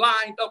not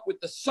lined up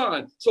with the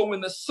sun. So when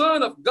the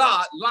Son of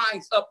God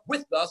lines up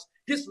with us,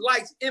 his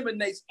light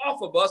emanates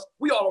off of us,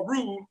 we ought to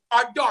rule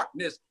our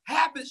darkness.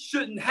 Habits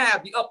shouldn't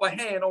have the upper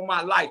hand on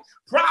my life.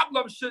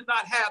 Problems should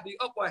not have the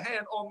upper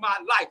hand on my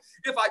life.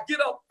 If I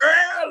get up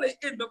early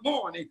in the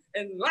morning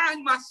and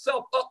line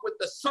myself up with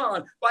the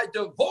sun by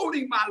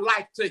devoting my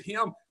life to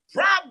him,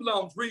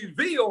 problems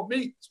reveal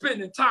me.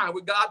 Spending time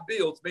with God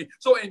builds me.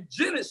 So in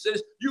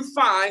Genesis, you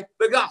find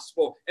the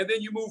gospel. And then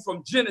you move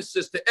from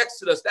Genesis to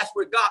Exodus. That's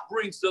where God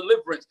brings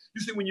deliverance.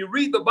 You see, when you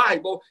read the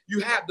Bible, you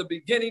have the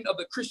beginning of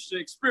the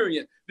Christian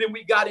experience. Then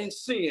we got in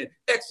sin.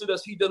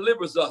 Exodus, he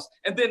delivers us.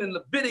 And then in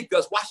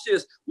Leviticus, watch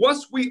this.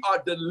 Once we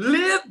are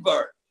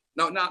delivered.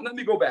 Now, let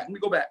me go back.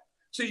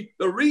 See,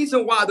 the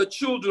reason why the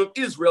children of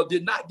Israel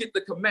did not get the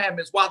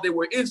commandments while they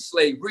were in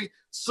slavery,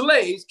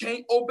 slaves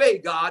can't obey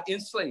God in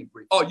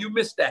slavery. Oh, you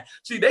missed that.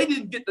 See, they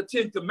didn't get the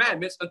 10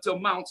 commandments until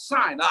Mount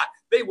Sinai.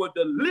 They were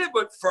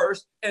delivered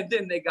first, and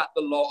then they got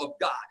the law of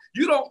God.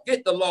 You don't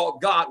get the law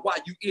of God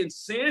while you in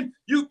sin.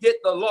 You get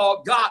the law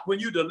of God when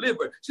you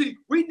deliver. See,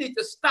 we need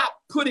to stop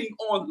putting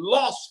on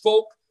lost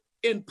folk,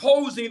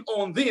 imposing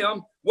on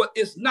them what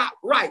is not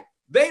right.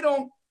 They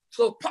don't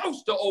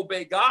supposed to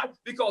obey God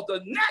because the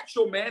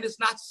natural man is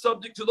not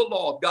subject to the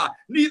law of God.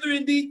 Neither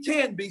indeed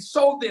can be.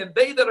 So then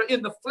they that are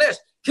in the flesh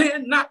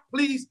cannot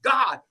please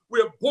God.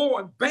 We're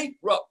born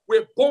bankrupt.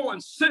 We're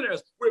born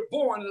sinners. We're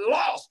born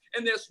lost.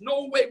 And there's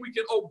no way we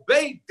can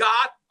obey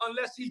God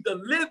unless he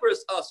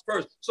delivers us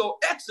first. So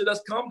Exodus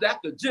comes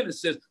after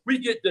Genesis. We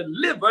get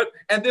delivered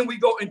and then we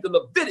go into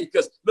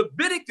Leviticus.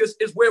 Leviticus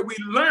is where we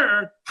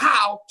learn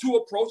how to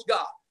approach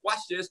God.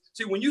 Watch this.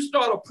 See, when you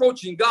start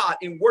approaching God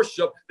in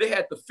worship, they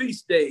had the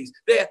feast days,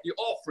 they had the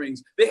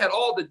offerings, they had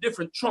all the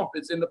different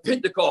trumpets and the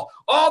Pentecost.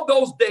 All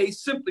those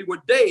days simply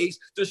were days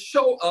to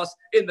show us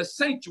in the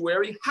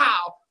sanctuary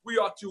how we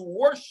are to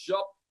worship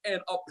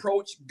and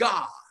approach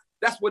God.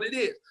 That's what it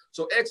is.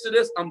 So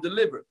Exodus, I'm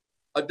delivered.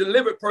 A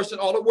delivered person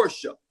ought to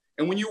worship.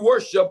 And when you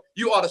worship,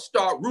 you ought to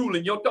start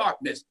ruling your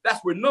darkness.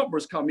 That's where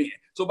numbers come in.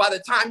 So by the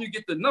time you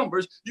get the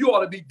numbers, you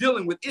ought to be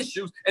dealing with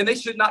issues, and they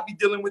should not be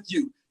dealing with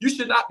you. You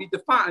should not be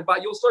defined by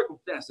your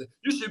circumstances.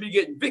 You should be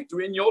getting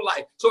victory in your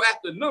life. So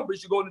after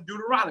numbers, you go to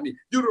Deuteronomy.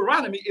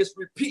 Deuteronomy is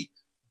repeat.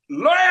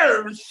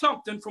 Learn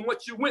something from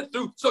what you went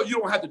through so you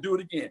don't have to do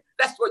it again.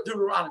 That's what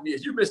Deuteronomy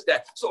is. You missed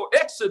that. So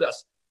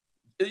Exodus,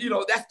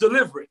 that's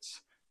deliverance.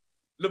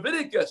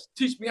 Leviticus,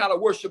 teach me how to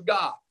worship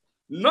God.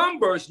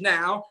 Numbers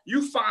now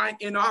you find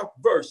in our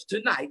verse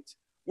tonight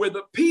where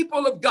the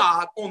people of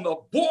God on the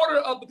border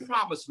of the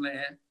promised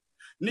land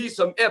need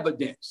some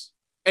evidence.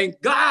 And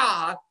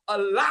God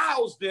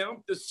allows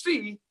them to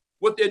see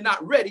what they're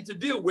not ready to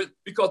deal with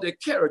because their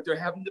character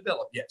haven't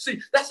developed yet.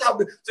 See, that's how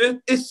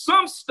it's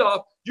some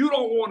stuff you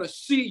don't want to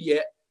see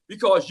yet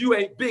because you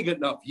ain't big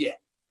enough yet.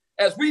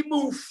 As we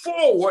move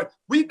forward,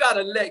 we got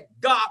to let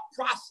God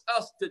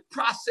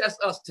process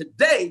us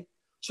today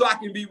so I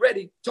can be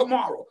ready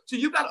tomorrow. So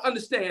you got to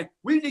understand,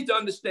 we need to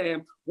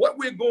understand what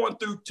we're going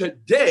through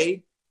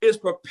today is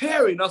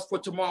preparing us for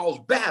tomorrow's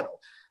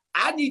battle.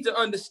 I need to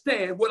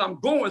understand what I'm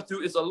going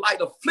through is a light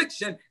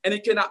affliction and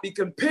it cannot be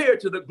compared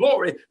to the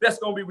glory that's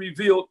going to be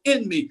revealed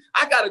in me.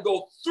 I got to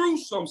go through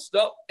some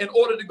stuff in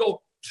order to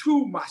go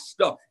to my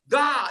stuff.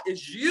 God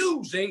is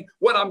using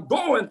what I'm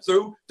going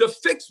through to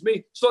fix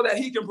me so that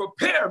he can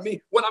prepare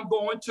me when I'm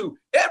going to.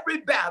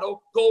 Every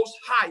battle goes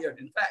higher.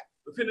 In fact,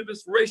 the Pen of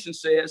Inspiration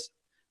says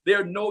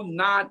there are no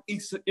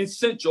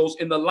non-essentials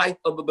in the life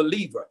of a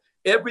believer.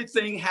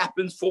 Everything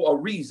happens for a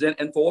reason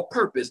and for a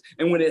purpose.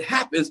 And when it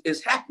happens,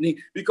 it's happening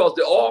because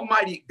the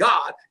Almighty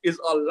God is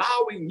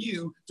allowing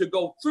you to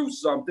go through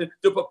something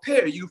to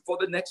prepare you for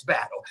the next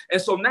battle. And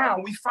so now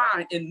we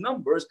find in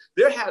Numbers,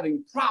 they're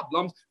having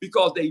problems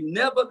because they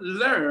never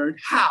learned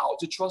how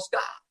to trust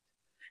God.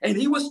 And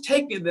he was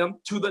taking them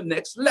to the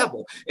next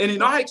level. And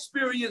in our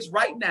experience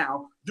right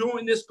now,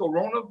 during this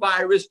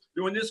coronavirus,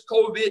 during this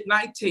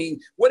COVID-19,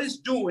 what it's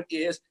doing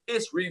is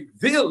it's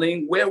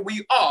revealing where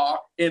we are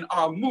in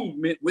our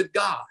movement with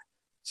God.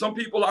 Some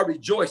people are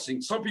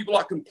rejoicing. Some people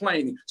are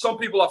complaining. Some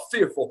people are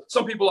fearful.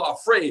 Some people are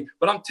afraid.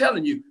 But I'm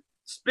telling you,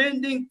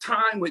 spending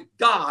time with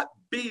God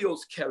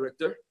builds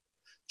character.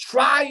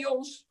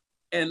 Trials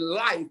and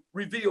life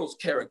reveals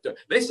character.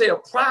 They say a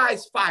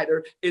prize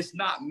fighter is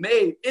not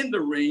made in the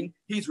ring,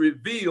 he's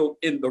revealed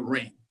in the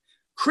ring.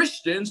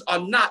 Christians are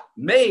not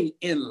made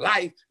in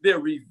life, they're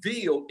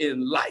revealed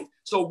in life.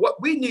 So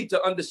what we need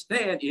to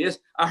understand is,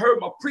 I heard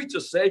my preacher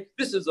say,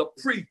 this is a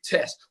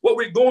pre-test. What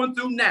we're going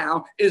through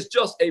now is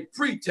just a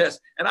pre-test.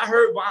 And I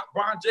heard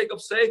Brian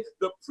Jacobs say,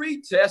 the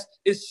pre-test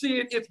is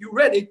seeing if you're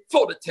ready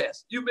for the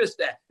test. You missed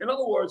that. In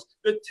other words,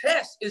 the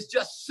test is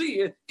just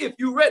seeing if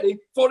you're ready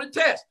for the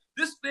test.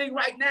 This thing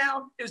right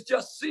now is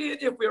just seeing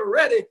if we're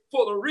ready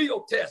for the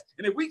real test.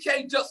 And if we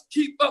can't just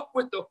keep up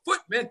with the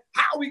footmen,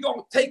 how are we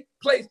going to take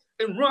place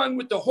and run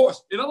with the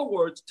horse? In other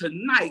words,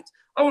 tonight,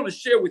 I want to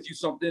share with you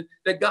something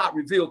that God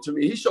revealed to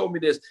me. He showed me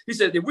this. He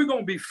said, if we're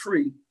going to be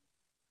free,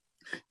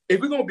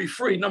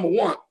 number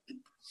one,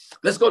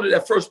 let's go to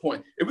that first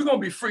point. If we're going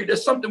to be free,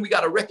 there's something we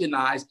got to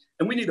recognize,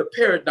 and we need a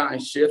paradigm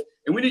shift.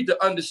 And we need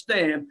to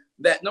understand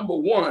that, number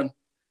one,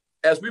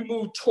 as we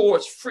move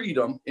towards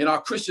freedom in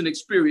our Christian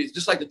experience,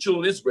 just like the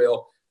children of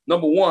Israel,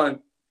 number one,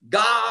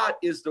 God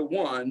is the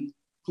one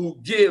who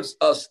gives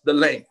us the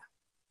land.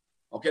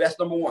 Okay, that's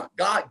number one.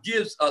 God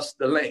gives us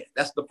the land.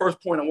 That's the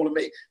first point I want to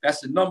make.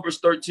 That's in Numbers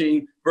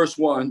 13, verse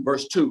 1,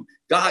 verse 2.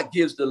 God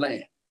gives the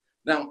land.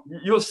 Now,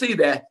 you'll see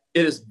that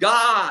it is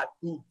God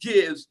who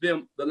gives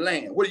them the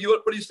land. What are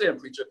you saying,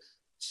 preacher?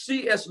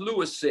 C.S.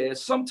 Lewis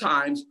says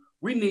sometimes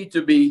we need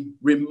to be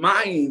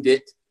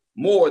reminded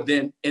more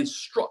than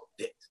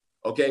instructed.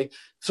 Okay,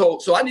 so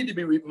I need to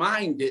be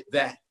reminded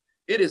that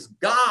it is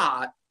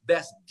God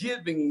that's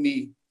giving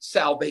me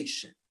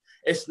salvation.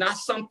 It's not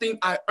something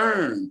I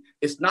earn.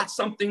 It's not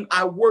something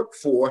I work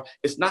for.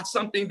 It's not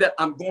something that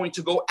I'm going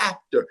to go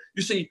after.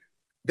 You see,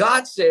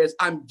 God says,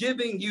 I'm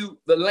giving you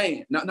the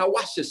land. Now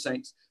watch this,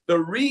 saints. The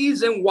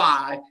reason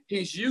why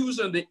he's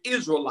using the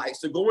Israelites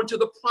to go into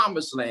the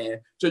promised land,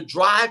 to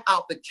drive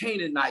out the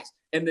Canaanites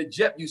and the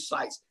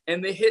Jebusites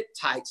and the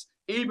Hittites,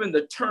 even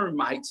the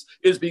termites,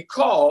 is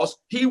because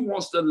he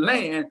wants the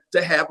land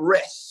to have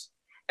rest.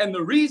 And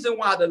the reason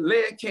why the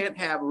land can't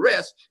have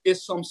rest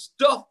is some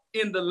stuff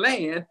in the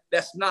land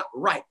that's not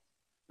right.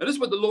 Now, this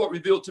is what the Lord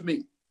revealed to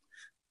me.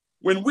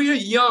 When we're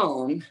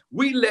young,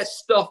 we let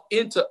stuff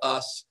into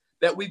us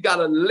that we've got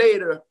to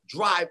later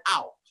drive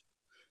out.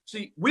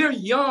 See, we're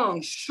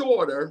young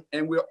shorter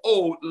and we're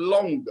old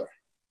longer.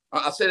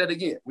 I'll say that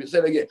again. We'll say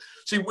that again.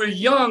 See, we're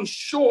young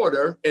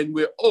shorter and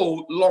we're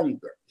old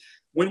longer.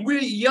 When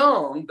we're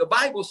young, the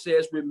Bible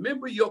says,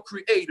 remember your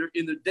Creator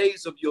in the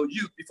days of your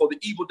youth before the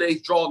evil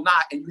days draw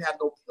nigh and you have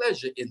no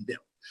pleasure in them.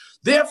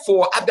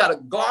 Therefore, I've got to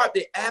guard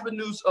the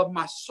avenues of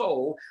my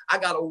soul. I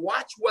got to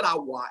watch what I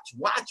watch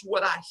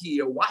what I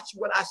hear, watch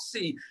what I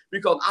see,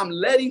 because I'm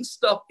letting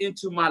stuff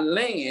into my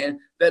land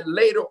that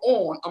later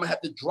on I'm going to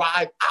have to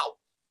drive out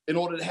in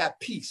order to have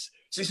peace.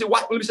 See,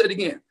 let me say it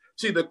again.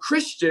 See, the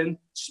Christian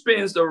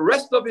spends the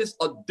rest of his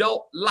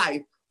adult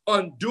life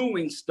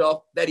undoing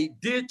stuff that he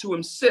did to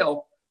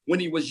himself when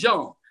he was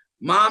young.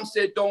 Mom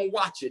said, don't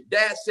watch it.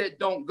 Dad said,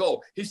 don't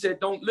go. He said,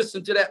 don't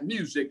listen to that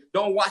music.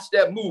 Don't watch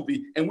that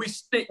movie. And we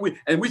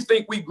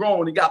think we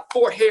grown and got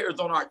 4 hairs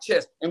on our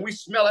chest and we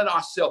smelling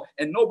ourselves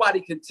and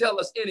nobody can tell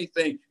us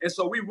anything. And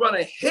so we run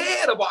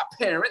ahead of our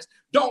parents,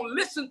 don't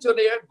listen to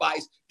their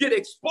advice, get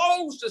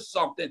exposed to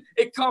something.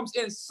 It comes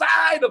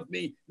inside of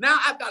me. Now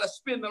I've got to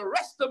spend the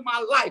rest of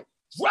my life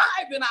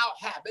driving out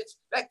habits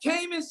that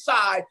came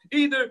inside.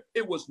 Either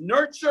it was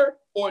nurture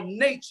or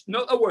nature. In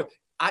other words,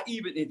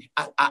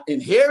 I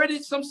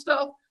inherited some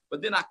stuff,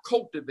 but then I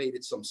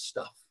cultivated some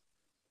stuff.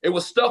 It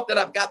was stuff that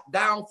I've got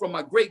down from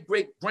my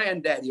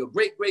great-great-granddaddy or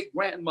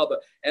great-great-grandmother,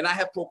 and I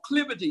have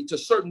proclivity to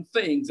certain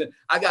things, and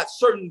I got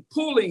certain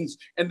pullings,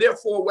 and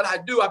therefore what I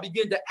do, I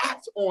begin to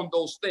act on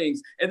those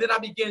things, and then I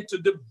begin to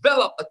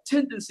develop a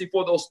tendency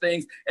for those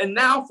things, and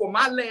now for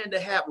my land to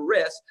have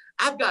rest,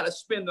 I've got to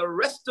spend the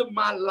rest of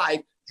my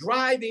life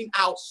driving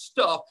out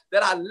stuff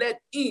that I let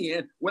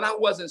in when I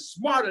wasn't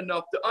smart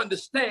enough to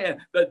understand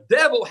the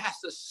devil has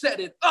to set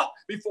it up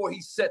before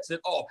he sets it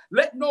off.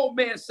 Let no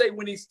man say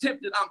when he's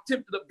tempted, I'm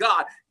tempted of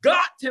God.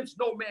 God tempts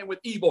no man with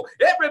evil.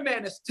 Every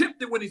man is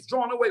tempted when he's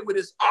drawn away with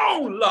his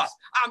own lust.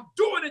 I'm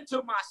doing it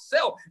to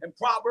myself. And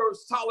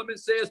Proverbs, Solomon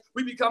says,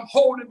 we become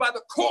holding by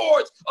the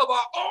cords of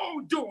our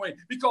own doing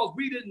because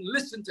we didn't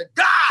listen to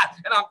God.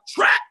 And I'm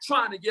trapped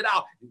trying to get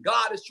out. And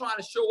God is trying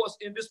to show us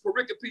in this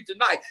pericope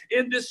tonight,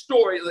 in this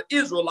story of the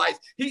Israelites.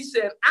 He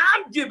said,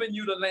 I'm giving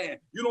you the land.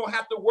 You don't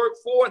have to work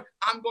for it.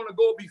 I'm going to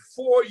go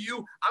before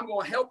you. I'm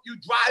going to help you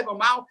drive them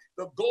out.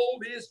 The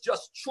goal is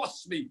just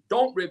trust me.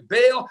 Don't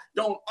rebel.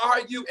 Don't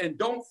argue and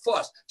don't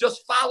fuss.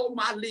 Just follow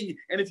my lead.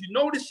 And if you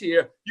notice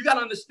here, you got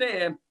to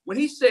understand when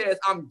he says,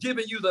 I'm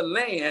giving you the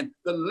land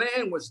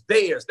was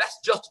theirs. That's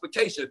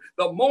justification.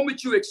 The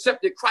moment you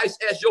accepted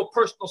Christ as your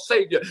personal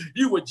savior,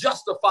 you were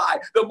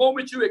justified. The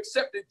moment you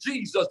accepted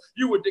Jesus,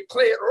 you were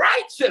declared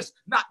righteous,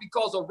 not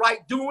because of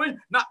right doing,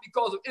 not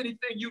because of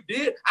anything you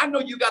did. I know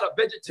you got a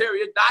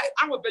vegetarian diet.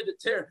 I'm a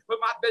vegetarian, but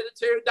my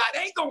vegetarian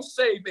diet ain't going to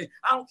save me.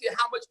 I don't care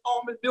how much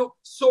almond milk,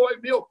 soy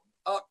milk,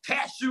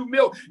 cashew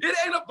milk. It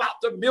ain't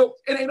about the milk.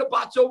 It ain't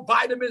about your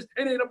vitamins.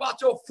 It ain't about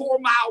your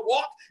 4-mile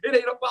walk. It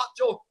ain't about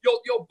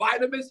your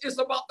vitamins. It's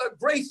about the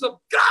grace of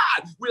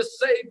God. We're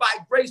saved by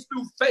grace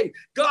through faith.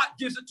 God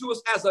gives it to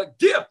us as a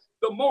gift.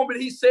 The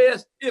moment he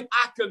says, if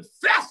I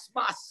confess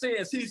my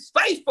sins, he's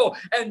faithful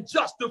and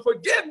just to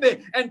forgive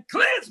me and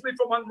cleanse me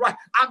from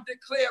unrighteousness. I'm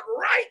declared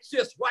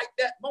righteous right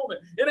that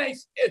moment.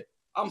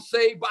 I'm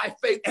saved by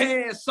faith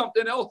and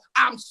something else.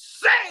 I'm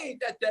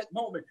saved at that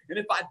moment. And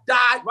if I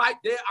died right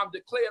there, I'm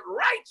declared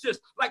righteous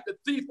like the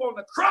thief on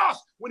the cross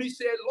when he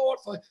said, Lord,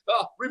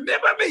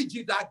 remember me,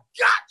 Jesus, I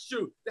got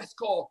you. That's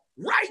called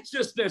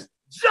righteousness,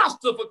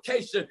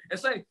 justification. And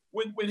saying,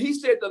 when he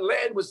said the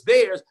land was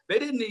theirs, they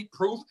didn't need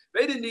proof.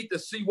 They didn't need to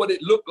see what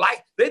it looked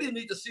like. They didn't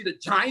need to see the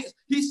giants.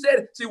 He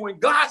said, see, when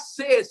God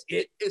says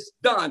it's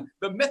done.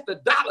 The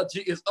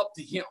methodology is up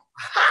to him.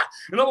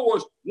 In other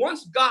words,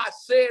 once God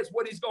says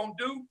what he's going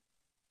to do,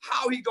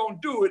 how he going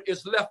to do it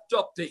is left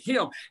up to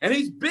him. And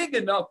he's big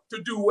enough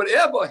to do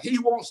whatever he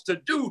wants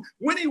to do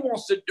when he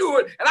wants to do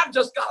it. And I've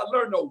just got to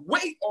learn to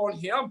wait on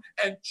him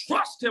and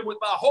trust him with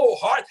my whole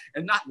heart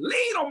and not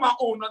lean on my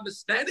own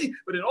understanding,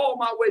 but in all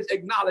my ways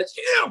acknowledge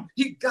him.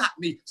 He got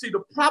me. See,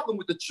 the problem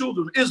with the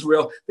children of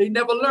Israel, they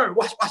never learned.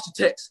 Watch the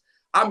text.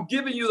 I'm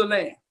giving you the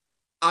land.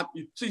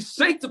 See,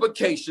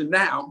 sanctification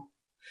now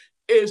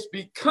is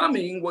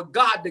becoming what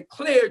God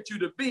declared you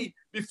to be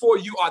before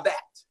you are that.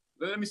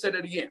 Let me say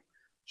that again.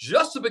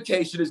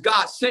 Justification is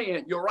God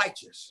saying you're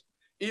righteous,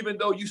 even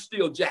though you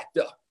still jacked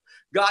up.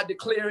 God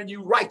declaring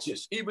you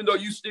righteous, even though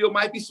you still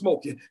might be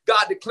smoking.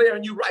 God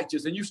declaring you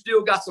righteous, and you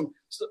still got some,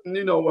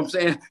 you know what I'm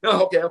saying?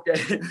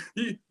 Okay.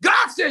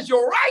 God says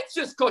you're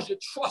righteous because you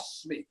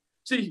trust me.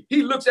 See,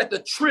 he looks at the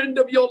trend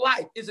of your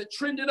life. Is it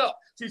trending up?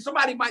 See,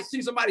 somebody might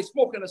see somebody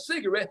smoking a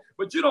cigarette,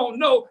 but you don't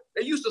know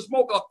they used to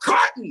smoke a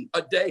carton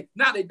a day.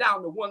 Now they're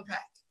down to 1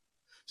 pack.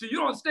 See, you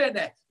don't understand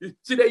that.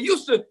 See, they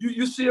used to,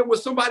 you see him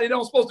with somebody they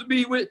don't supposed to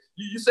be with.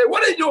 You say,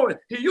 what are you doing?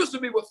 He used to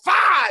be with 5.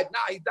 Now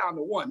he's down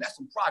to 1. That's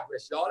some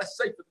progress, y'all. That's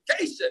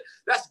sanctification.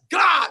 That's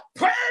God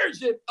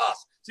purging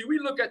us. See, we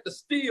look at the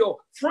steel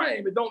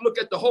frame and don't look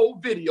at the whole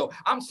video.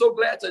 I'm so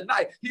glad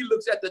tonight he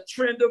looks at the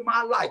trend of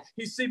my life.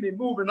 He see me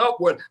moving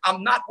upward.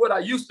 I'm not what I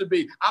used to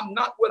be. I'm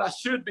not what I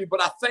should be,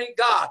 but I thank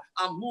God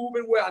I'm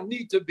moving where I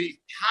need to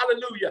be.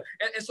 Hallelujah.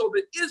 And so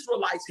the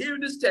Israelites here in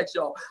this text,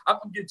 y'all, I'm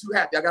getting too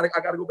happy. I gotta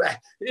go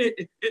back.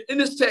 In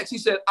this text, he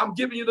said, I'm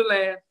giving you the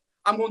land.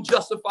 I'm going to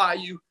justify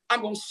you.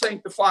 I'm going to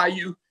sanctify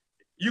you.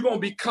 You're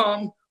going to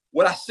become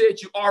what I said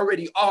you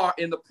already are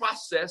in the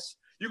process.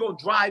 You're going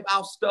to drive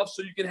out stuff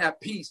so you can have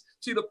peace.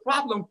 See, the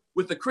problem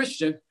with the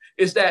Christian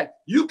is that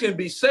you can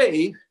be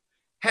saved,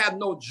 have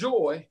no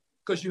joy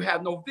because you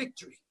have no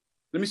victory.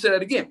 Let me say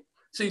that again.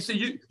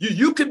 See,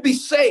 you could be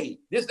saved.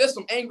 There's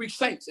some angry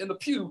saints in the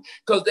pew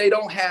because they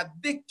don't have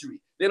victory.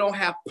 They don't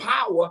have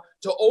power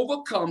to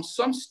overcome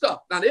some stuff.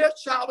 Now, they're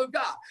a child of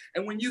God.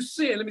 And when you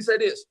sin, let me say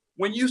this.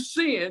 When you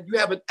sin, you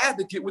have an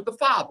advocate with the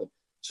Father.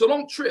 So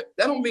don't trip.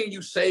 That don't mean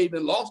you saved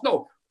and lost.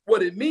 No,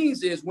 what it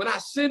means is when I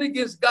sin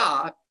against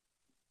God,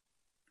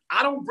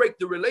 I don't break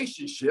the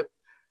relationship.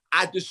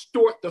 I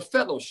distort the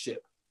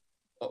fellowship.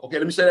 Okay,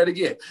 let me say that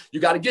again. You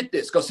got to get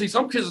this because see,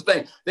 some Christians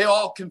think they're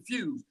all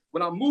confused.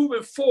 When I'm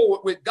moving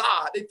forward with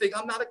God, they think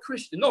I'm not a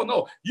Christian.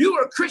 No, you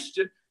are a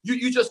Christian.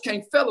 You just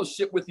can't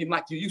fellowship with him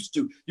like you used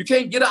to. You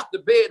can't get out the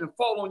bed and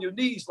fall on your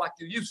knees like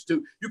you used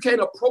to. You can't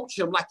approach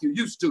him like you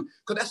used to.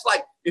 Because that's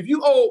like if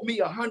you owed me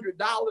 $100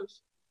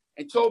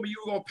 and told me you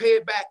were going to pay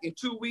it back in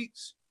 2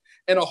 weeks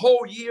and a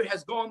whole year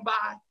has gone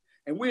by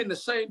and we're in the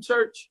same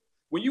church.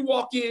 When you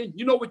walk in,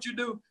 you know what you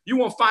do? You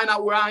want to find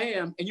out where I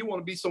am and you want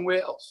to be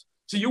somewhere else.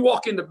 So you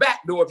walk in the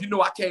back door if you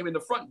know I came in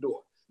the front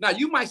door. Now,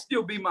 you might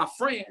still be my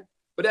friend,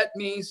 but that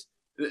means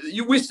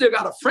we still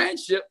got a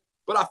friendship,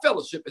 but our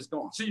fellowship is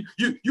gone. So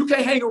you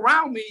can't hang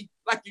around me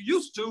like you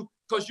used to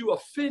because you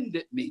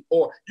offended me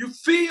or you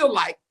feel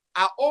like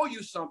I owe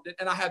you something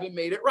and I haven't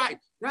made it right.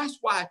 That's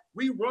why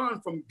we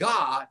run from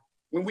God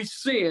when we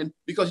sin,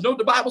 because you know what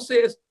the Bible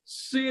says?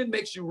 Sin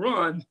makes you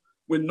run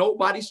when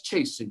nobody's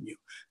chasing you.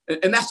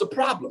 And that's the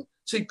problem.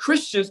 See,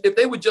 Christians, if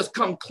they would just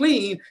come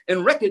clean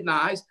and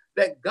recognize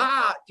that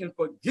God can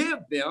forgive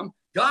them,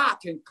 God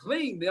can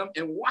clean them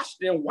and wash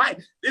them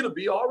white, it'll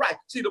be all right.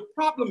 See, the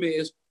problem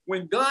is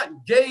when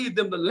God gave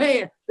them the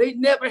land, they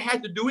never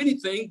had to do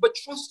anything but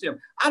trust him.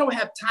 I don't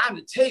have time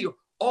to tell you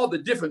all the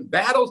different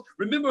battles.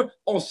 Remember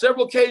on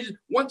several occasions,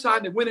 one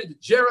time they went into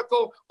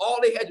Jericho, all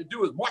they had to do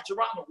was march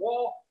around the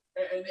wall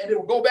and they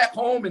would go back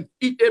home and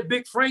eat their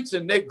big franks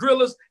and their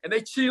grillers and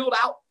they chilled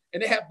out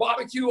and they had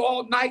barbecue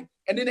all night.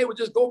 And then they would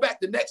just go back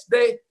the next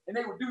day and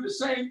they would do the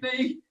same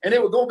thing and they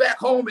would go back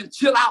home and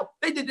chill out.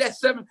 They did that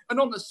 7. And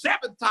on the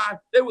 7th time,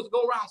 they would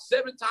go around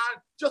 7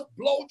 times, just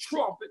blow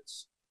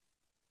trumpets,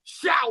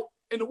 shout,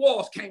 and the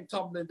walls came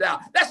tumbling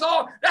down. That's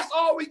all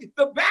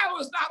the battle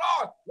is not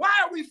ours. Why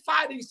are we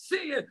fighting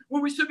sin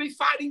when we should be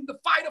fighting the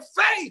fight of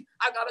faith?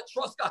 I got to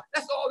trust God.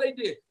 That's all they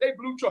did. They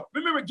blew trumpets.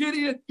 Remember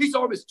Gideon? He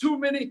saw him as too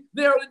many,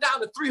 narrowed it down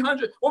to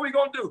 300. What are we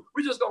going to do?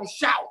 We're just going to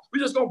shout.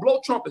 We're just going to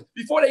blow trumpets.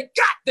 Before they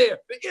got there,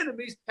 the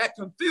enemies had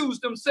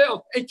confused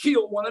themselves and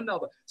killed one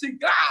another. See,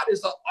 God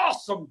is an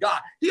awesome God.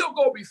 He'll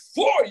go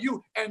before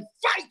you and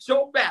fight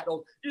your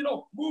battles. You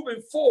know,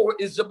 moving forward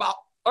is about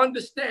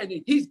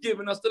understanding he's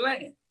given us the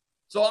land.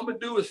 So all I'm going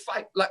to do is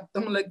fight, like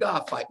I'm going to let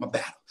God fight my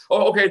battle.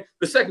 Oh, okay.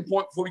 The second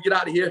point before we get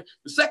out of here,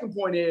 the second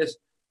point is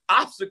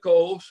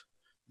obstacles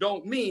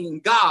don't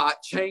mean God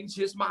changed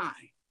his mind.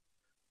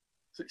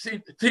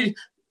 See,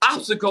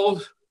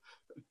 obstacles,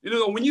 you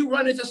know, when you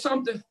run into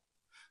something,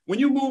 when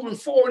you're moving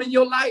forward in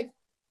your life,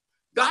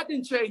 God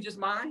didn't change his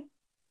mind.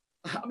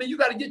 I mean, you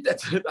got to get that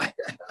tonight.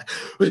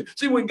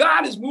 See, when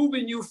God is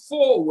moving you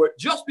forward,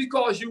 just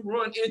because you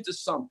run into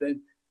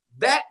something,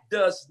 that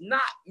does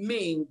not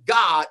mean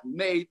God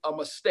made a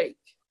mistake.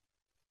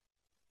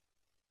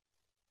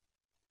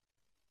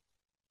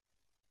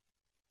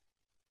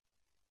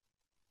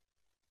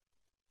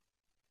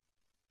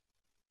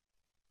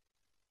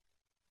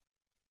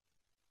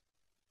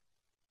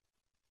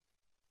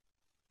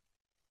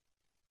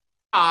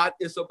 God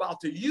is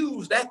about to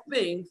use that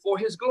thing for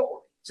his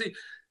glory. See,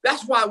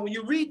 that's why when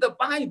you read the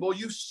Bible,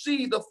 you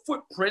see the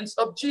footprints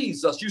of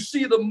Jesus. You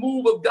see the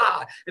move of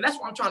God. And that's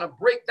why I'm trying to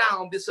break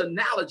down this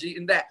analogy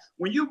in that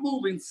when you're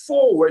moving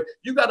forward,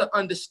 you got to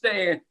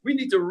understand we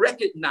need to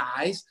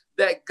recognize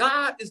that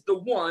God is the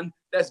one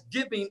that's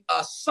giving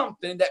us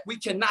something that we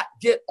cannot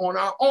get on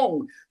our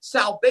own.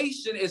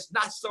 Salvation is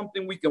not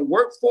something we can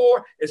work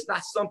for. It's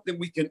not something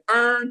we can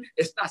earn.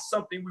 It's not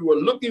something we were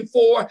looking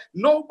for.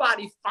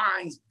 Nobody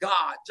finds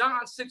God.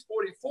 John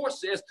 6:44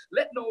 says,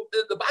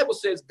 the Bible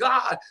says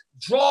God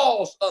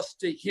draws us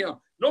to him.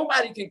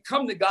 Nobody can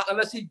come to God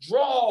unless he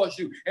draws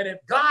you. And if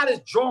God is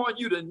drawing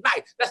you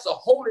tonight, that's a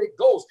Holy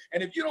Ghost.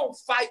 And if you don't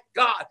fight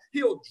God,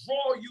 he'll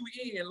draw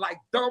you in like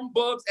dumb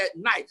bugs at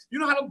night. You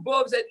know how the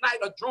bugs at night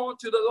are drawn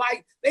to the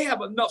light? They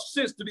have enough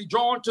sense to be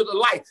drawn to the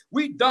light.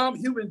 We dumb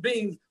human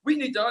beings, we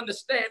need to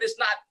understand it's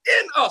not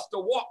in us to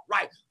walk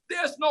right.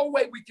 There's no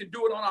way we can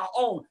do it on our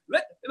own.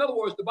 In other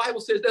words, the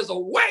Bible says there's a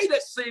way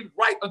that seems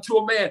right unto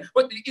a man,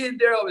 but the end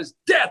thereof is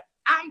death.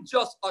 I'm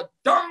just a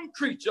dumb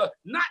creature,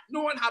 not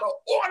knowing how to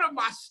order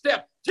my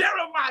steps.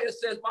 Jeremiah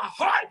says, my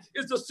heart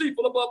is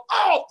deceitful above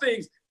all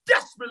things,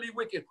 desperately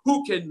wicked.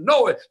 Who can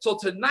know it? So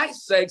tonight,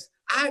 saints,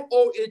 I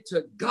owe it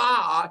to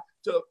God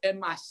and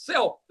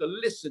myself to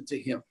listen to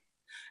him.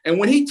 And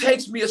when he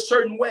takes me a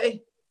certain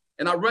way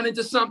and I run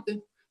into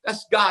something,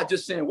 that's God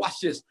just saying, watch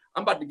this.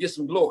 I'm about to get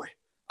some glory.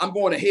 I'm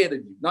going ahead of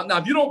you. Now,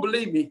 if you don't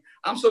believe me,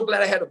 I'm so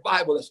glad I had a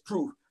Bible that's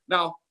proof.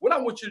 Now, what I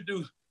want you to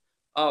do,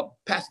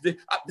 Pastor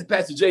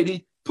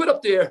JD, put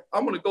up there,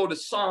 I'm going to go to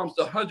Psalms,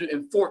 the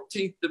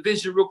 114th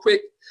division real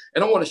quick.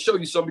 And I want to show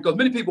you something because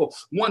many people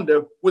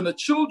wonder when the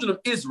children of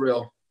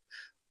Israel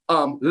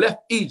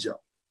left Egypt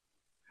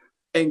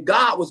and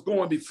God was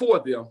going before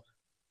them,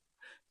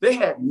 they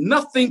had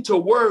nothing to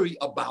worry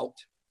about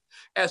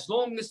as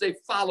long as they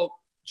followed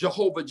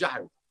Jehovah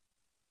Jireh,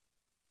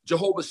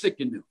 Jehovah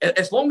Sikkenu.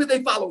 As long as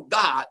they followed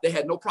God, they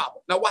had no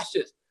problem. Now watch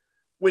this.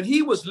 When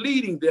he was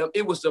leading them,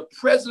 it was the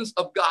presence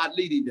of God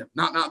leading them.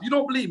 Now, if you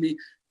don't believe me,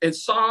 in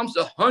Psalms,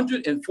 the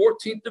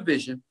 114th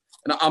division,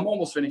 and I'm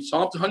almost finished,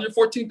 Psalms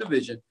 114th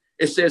division,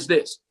 it says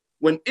this: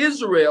 when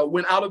Israel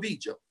went out of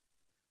Egypt,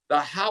 the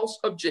house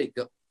of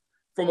Jacob,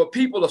 from a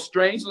people of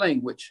strange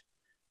language,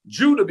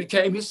 Judah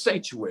became his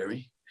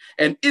sanctuary,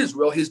 and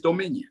Israel his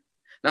dominion.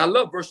 Now I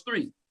love verse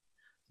 3.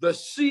 The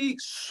sea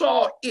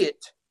saw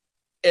it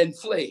and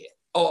fled.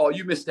 Oh,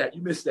 you missed that.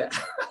 You missed that.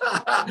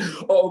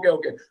 Oh,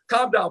 okay.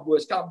 Calm down,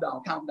 boys. Calm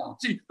down.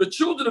 See, the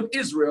children of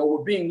Israel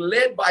were being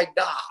led by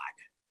God.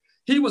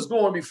 He was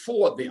going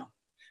before them.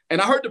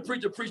 And I heard the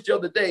preacher preach the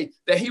other day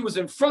that he was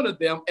in front of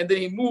them and then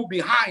he moved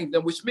behind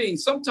them, which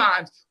means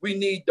sometimes we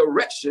need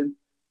direction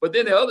But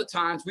then there are other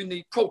times we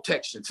need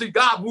protection. See,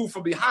 God moved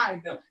from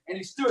behind them and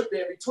he stood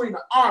there between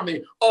the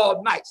army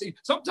all night. See,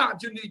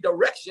 sometimes you need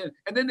direction,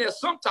 and then there's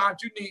sometimes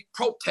you need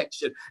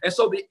protection. And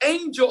so the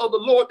angel of the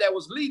Lord that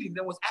was leading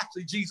them was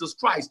actually Jesus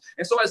Christ.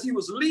 And so as he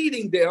was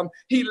leading them,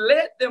 he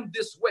led them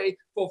this way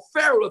for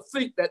Pharaoh to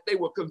think that they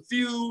were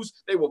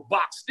confused, they were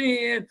boxed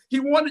in.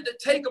 He wanted to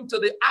take them to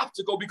the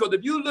obstacle, because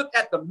if you look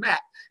at the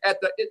map, at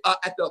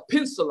the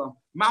peninsula,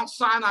 Mount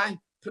Sinai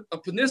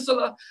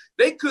Peninsula,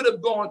 they could have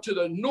gone to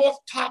the north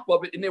top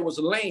of it and there was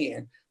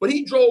land, but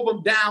he drove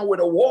them down where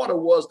the water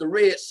was, the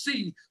Red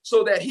Sea,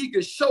 so that he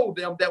could show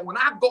them that when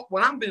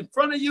I'm in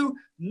front of you,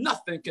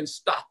 nothing can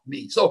stop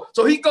me. So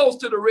he goes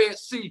to the Red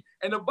Sea,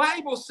 and the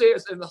Bible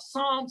says in the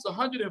Psalms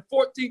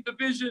 114th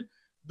division,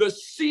 the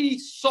sea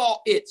saw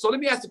it. So let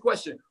me ask the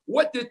question: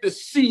 what did the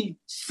sea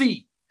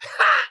see?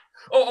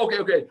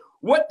 Okay.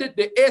 What did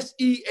the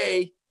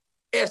SEA?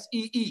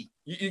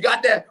 You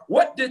got that?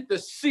 What did the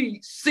sea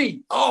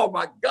see? Oh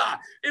my God.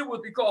 It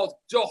was because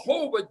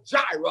Jehovah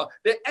Jireh,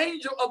 the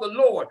angel of the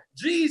Lord,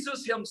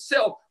 Jesus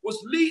himself, was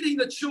leading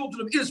the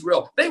children of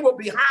Israel. They were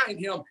behind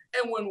him.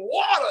 And when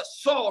water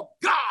saw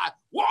God,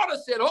 water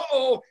said,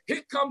 uh-oh,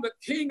 here come the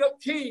King of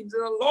Kings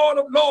and the Lord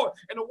of Lords.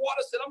 And the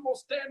water said, I'm going to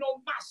stand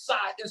on my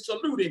side and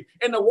salute him.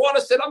 And the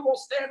water said, I'm going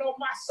to stand on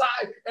my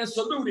side and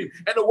salute him.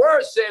 And the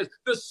word says,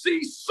 the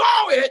sea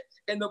saw it.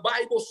 And the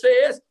Bible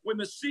says, when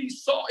the sea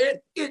saw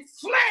it, it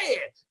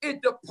fled,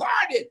 it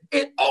departed,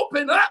 it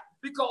opened up.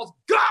 Because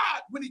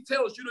God, when he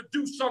tells you to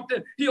do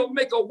something, he'll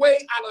make a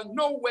way out of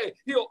no way.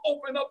 He'll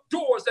open up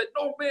doors that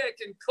no man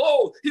can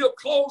close. He'll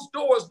close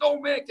doors no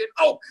man can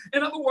open.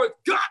 In other words,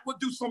 God will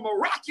do some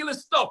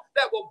miraculous stuff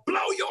that will blow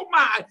your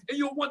mind, and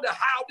you'll wonder,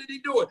 how did he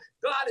do it?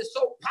 God is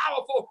so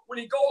powerful. When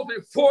he goes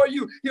before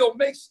you, he'll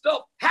make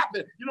stuff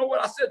happen. You know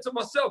what I said to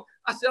myself?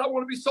 I said, I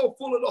want to be so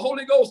full of the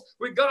Holy Ghost.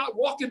 With God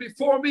walking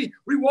before me,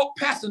 we walk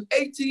past an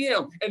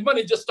ATM and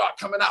money just start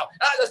coming out.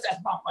 That's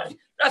my money.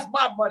 That's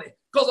my money.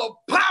 Because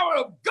the power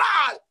of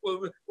God,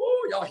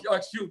 y'all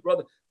excuse,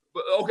 brother.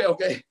 But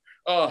okay.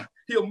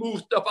 He'll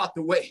move stuff out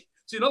the way.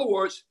 See, in other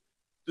words,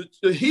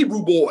 the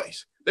Hebrew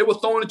boys, they were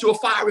thrown into a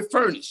fiery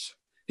furnace.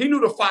 He knew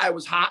the fire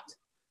was hot.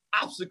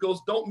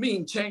 Obstacles don't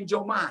mean change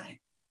your mind.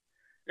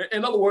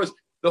 In other words,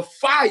 the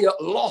fire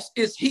lost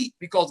its heat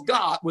because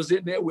God was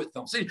in there with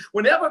them. See,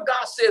 whenever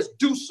God says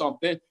do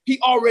something, he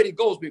already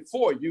goes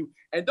before you.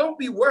 And don't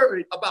be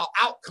worried about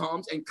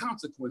outcomes and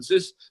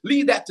consequences.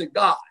 Leave that to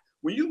God.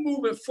 When you're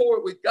moving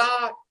forward with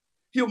God,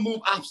 he'll move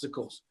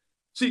obstacles.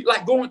 See,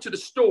 like going to the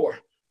store,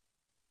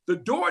 the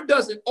door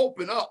doesn't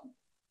open up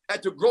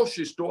at the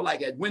grocery store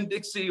like at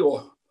Winn-Dixie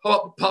or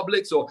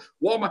Publix or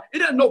Walmart. It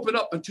doesn't open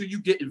up until you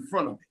get in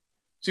front of it.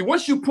 See,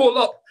 once you pull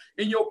up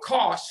in your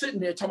car, sitting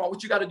there talking about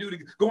what you got to do to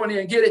go in there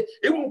and get it,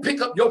 it won't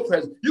pick up your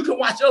presence. You can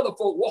watch other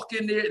folk walk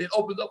in there and it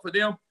opens up for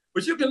them.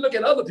 But you can look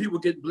at other people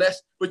get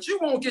blessed, but you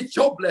won't get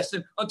your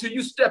blessing until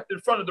you step in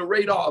front of the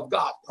radar of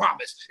God's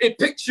promise. It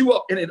picks you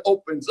up and it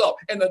opens up,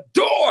 and the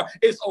door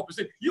is open.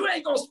 See, you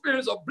ain't going to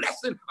experience a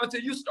blessing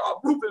until you start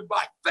moving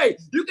by faith.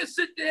 You can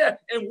sit there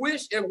and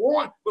wish and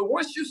want, but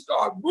once you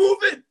start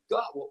moving,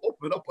 God will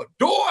open up a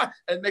door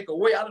and make a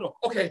way out of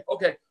it.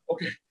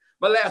 Okay.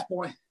 My last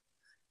point.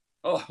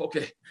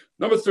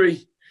 Number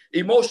 3,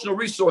 emotional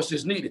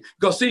resources needed.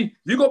 Because see,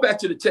 you go back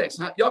to the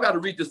text. Y'all got to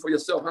read this for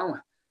yourself.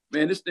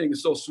 Man, this thing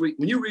is so sweet.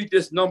 When you read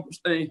this Numbers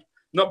 13,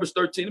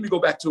 let me go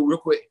back to it real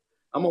quick.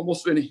 I'm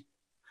almost finished.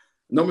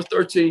 Numbers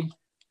 13,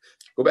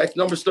 go back to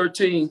Numbers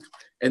 13.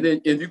 And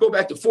then if you go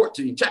back to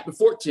 14, chapter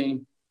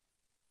 14,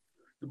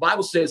 the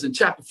Bible says in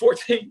chapter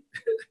 14,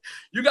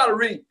 you got to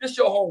read. This is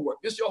your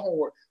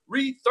homework.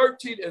 Read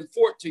 13 and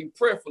 14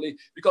 prayerfully,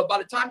 because by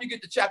the time you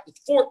get to chapter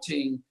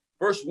 14,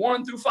 verse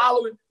 1 through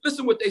following,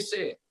 listen what they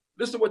said.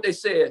 Listen what they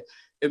said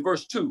in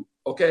verse 2,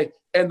 okay?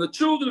 And the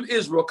children of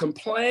Israel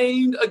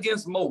complained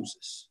against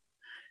Moses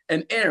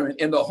and Aaron,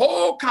 and the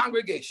whole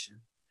congregation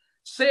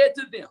said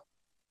to them,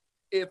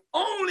 if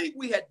only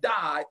we had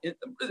died,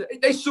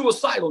 they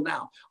suicidal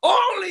now,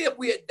 only if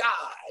we had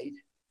died,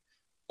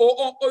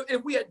 or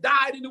if we had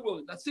died in the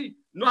wilderness.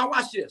 Now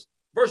watch this,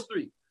 verse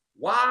 3.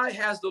 Why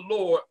has the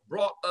Lord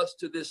brought us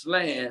to this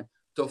land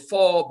to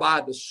fall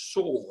by the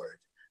sword,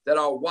 that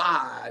our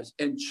wives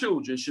and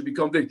children should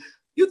become victims?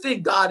 You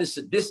think God is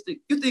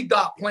sadistic? You think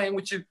God playing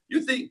with you?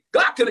 You think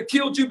God could have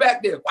killed you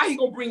back there? Why he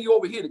gonna bring you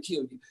over here to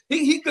kill you?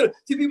 He could.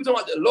 See, people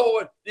talking about the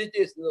Lord did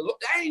this.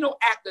 That ain't no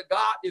act of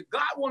God. If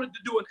God wanted to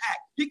do an act,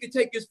 he could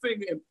take his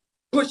finger and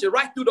push it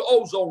right through the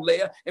ozone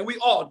layer, and we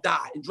all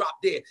die and drop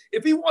dead.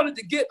 If he wanted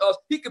to get us,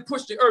 he could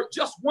push the earth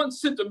just 1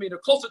 centimeter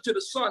closer to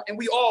the sun, and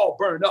we all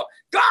burn up.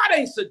 God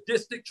ain't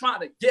sadistic trying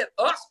to get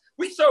us.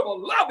 We serve a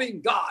loving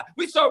God.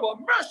 We serve a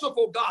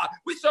merciful God.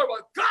 We serve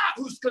a God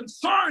who's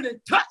concerned and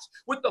touched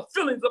with the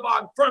feelings of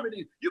our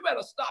infirmities. You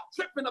better stop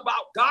tripping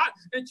about God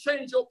and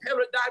change your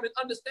paradigm and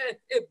understand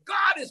if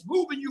God is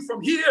moving you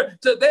from here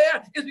to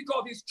there, it's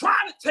because he's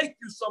trying to take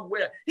you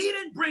somewhere. He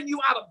didn't bring you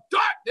out of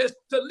darkness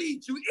to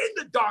lead you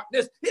into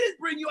darkness. He didn't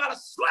bring you out of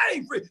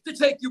slavery to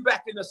take you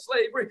back into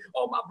slavery.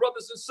 Oh, my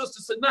brothers and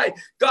sisters, tonight,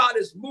 God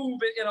is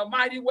moving in a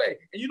mighty way.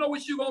 And you know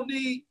what you're going to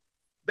need?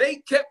 They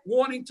kept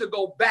wanting to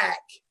go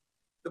back,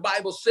 the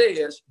Bible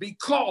says,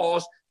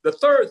 because the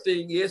third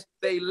thing is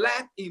they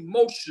lack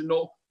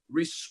emotional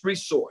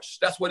resource.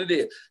 That's what it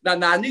is. Now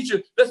I need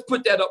you, let's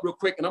put that up real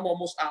quick, and I'm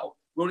almost out.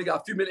 We only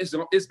got a few minutes.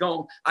 It's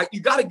gone.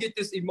 You got to get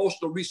this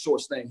emotional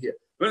resource thing here.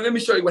 Let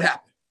me show you what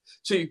happened.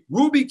 See,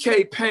 Ruby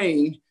K.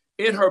 Payne,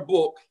 in her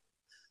book,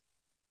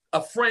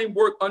 A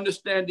Framework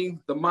Understanding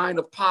the Mind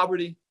of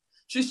Poverty,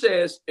 she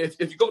says, if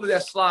you go to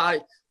that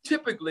slide,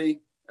 typically,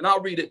 and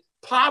I'll read it,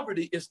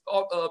 poverty is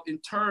thought of in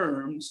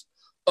terms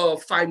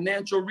of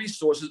financial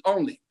resources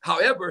only.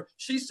 However,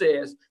 she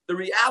says, the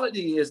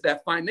reality is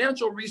that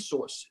financial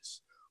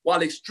resources,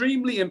 while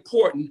extremely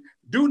important,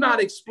 do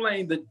not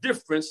explain the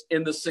difference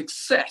in the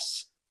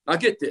success, now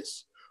get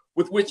this,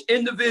 with which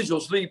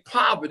individuals leave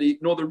poverty,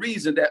 nor the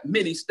reason that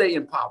many stay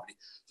in poverty.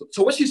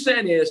 So what she's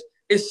saying is,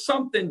 it's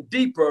something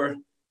deeper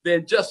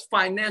than just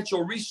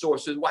financial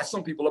resources, why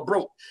some people are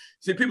broke.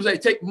 See, people say,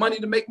 take money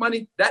to make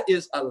money. That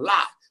is a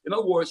lie. In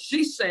other words,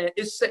 she's saying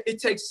it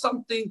takes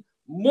something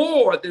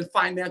more than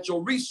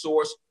financial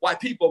resource why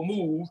people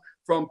move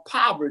from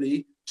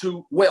poverty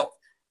to wealth.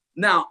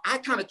 Now, I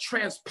kind of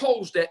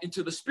transpose that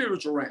into the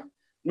spiritual realm.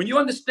 When you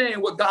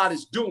understand what God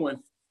is doing,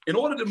 in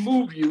order to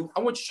move you, I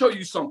want to show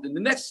you something. The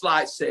next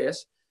slide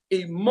says,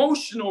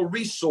 emotional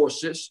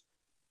resources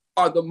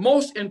are the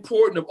most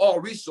important of all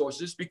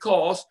resources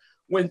because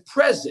when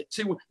present,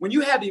 see, when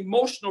you have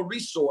emotional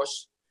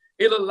resource,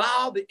 it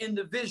allows the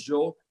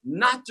individual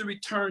not to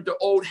return to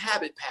old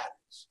habit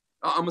patterns.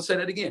 I'm going to say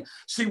that again.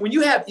 See, when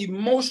you have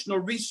emotional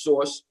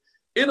resource,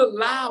 it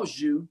allows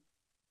you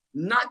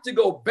not to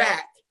go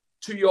back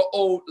to your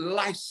old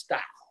lifestyle.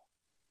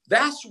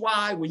 That's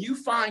why when you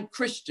find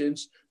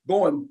Christians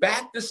going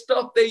back to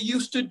stuff they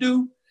used to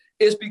do,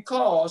 it's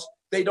because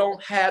they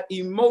don't have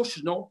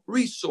emotional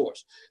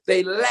resource.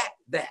 They lack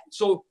that.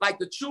 So like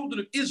the children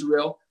of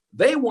Israel,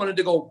 they wanted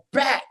to go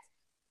back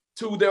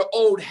to their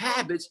old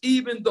habits,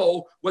 even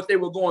though what they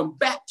were going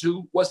back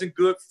to wasn't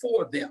good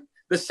for them.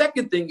 The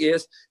second thing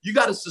is you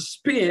got to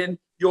suspend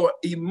your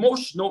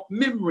emotional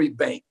memory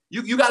bank.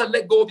 You got to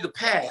let go of the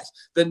past.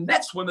 The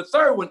next one, the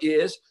third one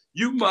is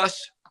you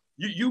must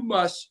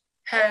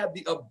have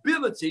the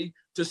ability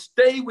to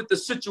stay with the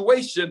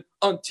situation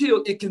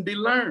until it can be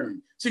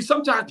learned. See,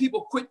 sometimes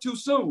people quit too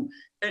soon.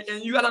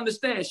 And you got to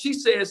understand, she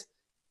says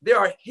there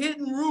are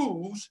hidden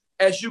rules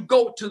as you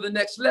go to the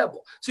next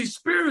level. See,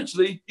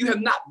 spiritually, you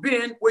have not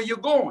been where you're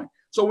going.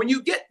 So when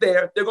you get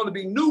there, there are going to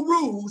be new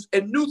rules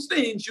and new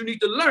things you need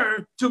to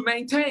learn to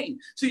maintain.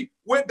 See,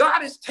 where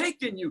God is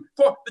taking you,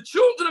 for the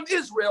children of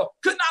Israel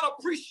could not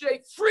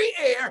appreciate free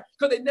air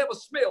because they never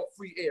smelled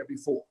free air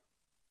before.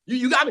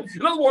 You got me?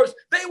 In other words,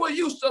 they were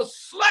used to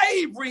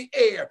slavery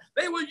air.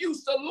 They were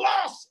used to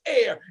lost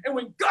air. And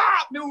when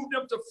God moved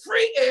them to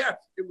free air,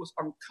 it was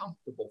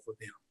uncomfortable for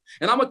them.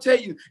 And I'm going to tell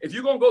you, if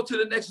you're going to go to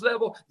the next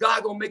level,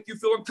 God going to make you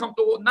feel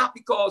uncomfortable, not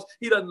because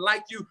he doesn't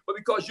like you, but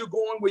because you're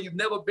going where you've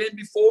never been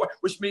before,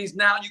 which means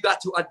now you got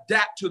to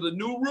adapt to the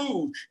new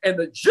rules. And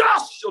the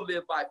just shall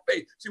live by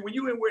faith. See, when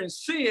you were in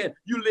sin,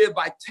 you live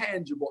by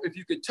tangible. If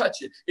you can touch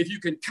it, if you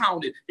can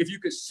count it, if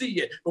you can see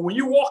it. But when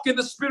you walk in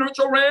the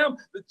spiritual realm,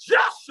 the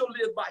just shall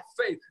live by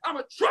faith. I'm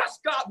going to trust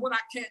God when I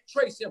can't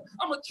trace him.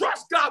 I'm going to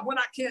trust God when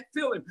I can't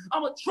feel him.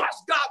 I'm going to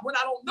trust God when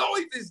I don't know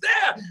if he's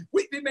there.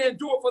 Weeping may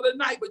endure for the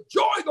night, but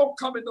joy gonna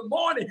come in the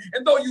morning.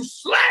 And though you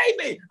slay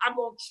me, I'm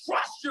gonna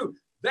trust you.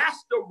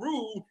 That's the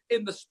rule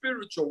in the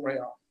spiritual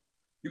realm.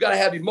 You got to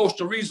have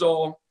emotional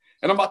resolve.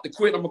 And I'm about to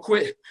quit. I'm gonna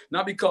quit,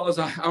 not because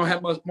I don't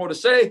have much more to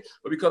say,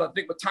 but because I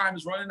think my time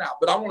is running out.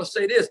 But I want to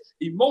say this: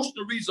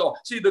 emotional resolve.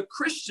 See, the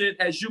Christian,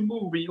 as you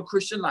move in your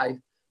Christian life,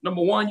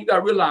 number one, you got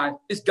to realize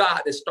it's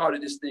God that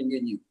started this thing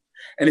in you.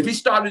 And if he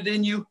started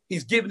in you,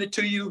 he's giving it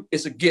to you.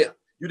 It's a gift.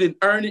 You didn't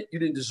earn it. You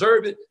didn't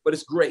deserve it, but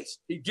it's grace.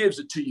 He gives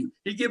it to you.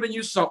 He's giving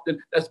you something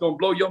that's going to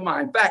blow your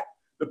mind. In fact,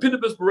 the Pen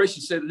of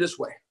Inspiration said it this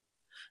way.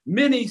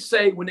 Many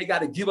say when they got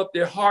to give up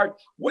their heart,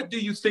 what do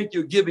you think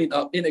you're giving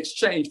up in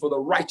exchange for the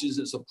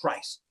righteousness of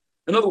Christ?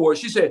 In other words,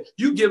 she said,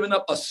 you're giving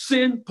up a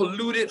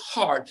sin-polluted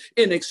heart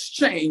in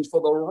exchange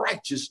for the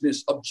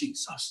righteousness of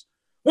Jesus.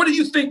 What do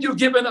you think you're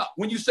giving up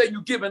when you say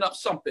you're giving up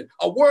something?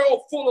 A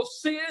world full of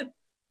sin?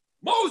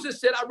 Moses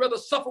said, I'd rather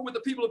suffer with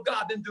the people of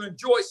God than to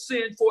enjoy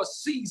sin for a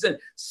season.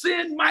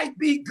 Sin might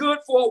be good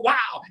for a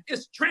while.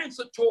 It's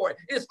transitory.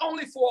 It's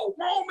only for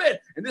a moment.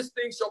 And this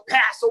thing shall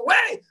pass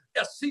away.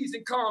 A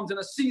season comes and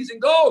a season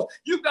goes.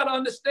 You've got to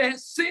understand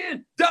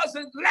sin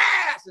doesn't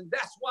last. And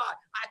that's why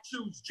I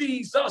choose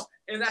Jesus.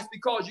 And that's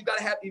because you got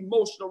to have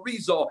emotional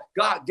resolve.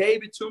 God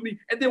gave it to me.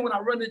 And then when I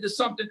run into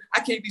something,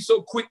 I can't be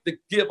so quick to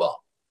give up.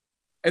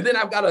 And then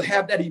I've got to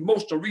have that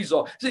emotional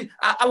resolve. See,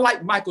 I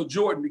like Michael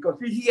Jordan because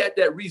he had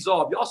that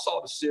resolve. Y'all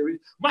saw the series.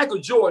 Michael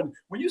Jordan,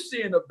 when you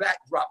see in the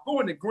backdrop, go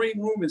in the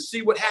green room and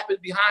see what happened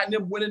behind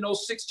them winning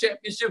those 6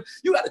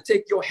 championships, you got to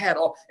take your hat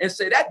off and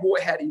say that boy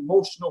had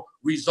emotional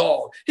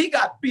resolve. He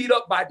got beat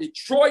up by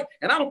Detroit,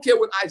 and I don't care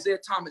what Isaiah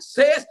Thomas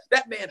says.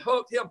 That man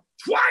hugged him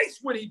twice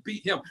when he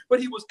beat him, but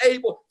he was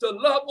able to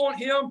love on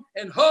him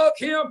and hug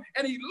him,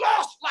 and he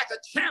lost like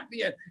a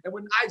champion. And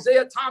when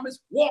Isaiah Thomas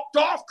walked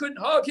off, couldn't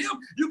hug him,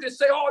 you can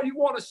say all you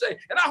want to say.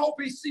 And I hope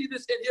he see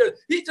this in here.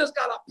 He just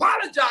got to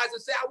apologize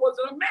and say, I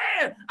wasn't a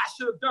man. I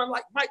should have done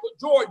like Michael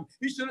Jordan.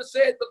 He should have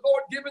said, the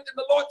Lord giveth and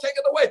the Lord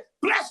taketh away.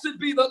 Blessed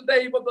be the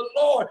name of the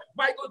Lord.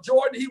 Michael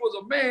Jordan, he was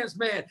a man's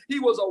man. He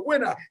was a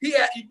winner. He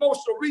had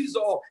emotional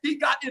resolve. He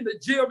got in the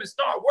gym and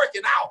started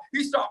working out.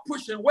 He started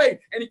pushing weight,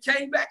 and he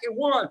came back and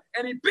won,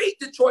 and he beat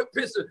Detroit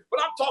Pistons.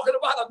 But I'm talking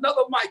about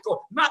another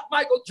Michael, not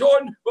Michael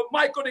Jordan, but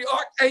Michael the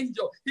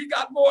Archangel. He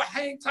got more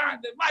hang time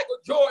than Michael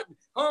Jordan.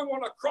 Hung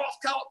on a cross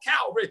called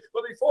Calvary.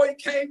 But before he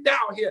came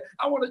down here,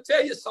 I want to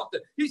tell you something.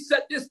 He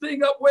set this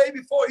thing up way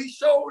before he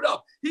showed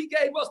up. He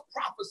gave us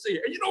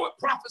prophecy. And you know what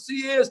prophecy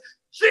is?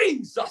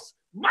 Jesus,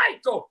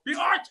 Michael, the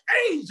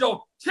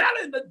archangel,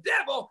 telling the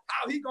devil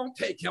how he gonna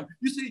take him.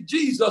 You see,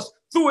 Jesus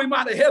threw him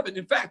out of heaven.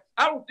 In fact,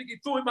 I don't think he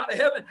threw him out of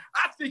heaven.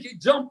 I think he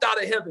jumped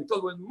out of heaven,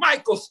 because when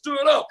Michael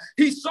stood up,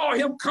 he saw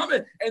him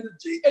coming, and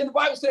the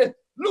Bible says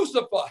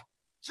Lucifer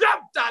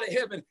jumped out of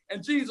heaven,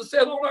 and Jesus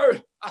said on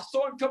earth, I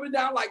saw him coming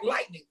down like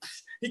lightning.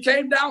 He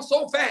came down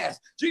so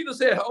fast. Jesus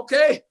said,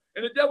 okay.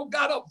 And the devil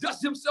got up,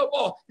 dusted himself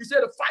off. He said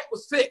the fight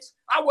was fixed.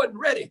 I wasn't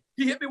ready.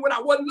 He hit me when I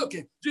wasn't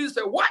looking. Jesus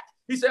said, what?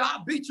 He said,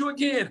 I'll beat you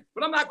again,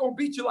 but I'm not going to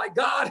beat you like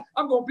God.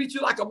 I'm going to beat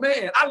you like a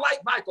man. I like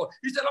Michael.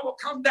 He said, I'm going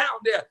to come down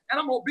there and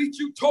I'm going to beat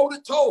you toe to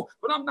toe,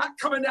 but I'm not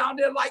coming down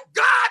there like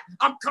God.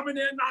 I'm coming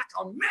in like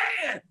a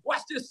man.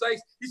 Watch this,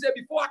 saints. He said,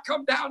 before I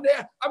come down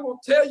there, I'm going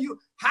to tell you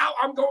how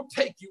I'm going to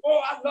take you.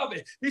 Oh, I love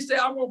it. He said,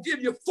 I'm going to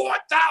give you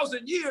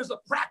 4,000 years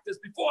of practice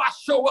before I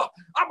show up.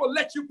 I'm going to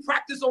let you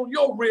practice on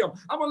your rim.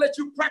 I'm going to let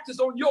you practice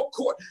on your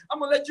court. I'm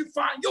going to let you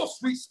find your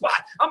sweet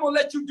spot. I'm going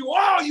to let you do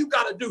all you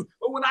got to do.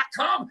 But when I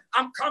come,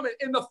 I'm coming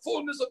in the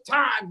fullness of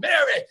time.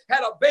 Mary had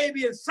a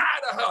baby inside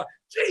of her.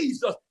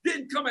 Jesus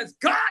didn't come as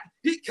God.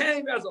 He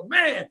came as a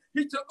man.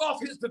 He took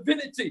off his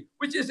divinity,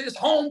 which is his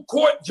home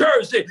court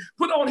jersey,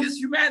 put on his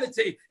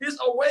humanity, his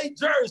away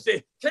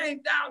jersey,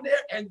 came down there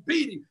and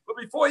beat him. But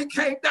before he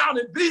came down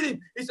and beat him,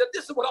 he said,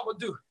 this is what I'm going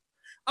to do.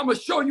 I'm going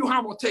to show you how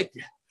I'm going to take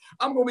you.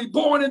 I'm going to be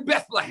born in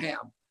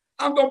Bethlehem.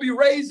 I'm going to be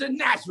raised in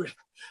Nazareth.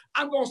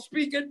 I'm going to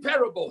speak in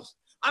parables.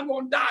 I'm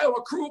going to die on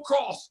a cruel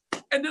cross.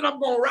 And then I'm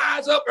going to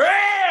rise up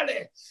early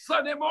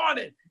Sunday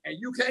morning, and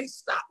you can't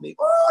stop me.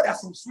 Oh,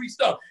 that's some sweet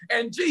stuff.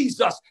 And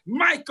Jesus,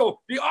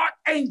 Michael, the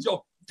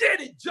archangel, did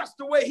it just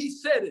the way he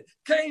said it.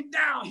 Came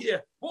down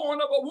here,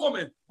 born of a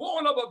woman,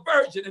 born of a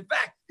virgin. In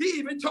fact, he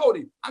even told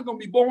him, I'm going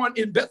to be born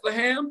in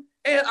Bethlehem,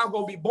 and I'm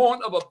going to be born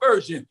of a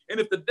virgin. And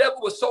if the devil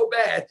was so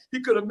bad,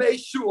 he could have made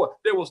sure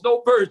there was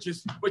no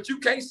virgins. But you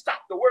can't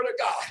stop the word of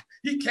God.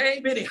 He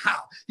came anyhow.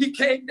 He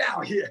came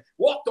down here,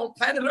 walked on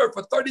planet Earth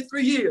for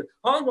 33 years,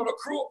 hung on a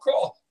cruel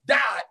cross,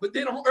 died. But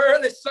then on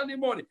early Sunday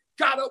morning,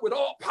 got up with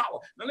all power.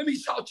 Now let me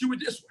shout you with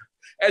this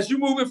one. As you're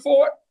moving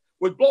forward,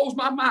 what blows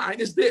my mind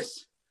is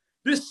this.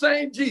 This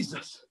same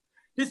Jesus,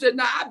 he said,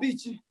 now I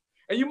beat you.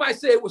 And you might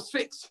say it was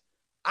fixed.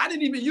 I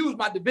didn't even use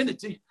my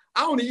divinity.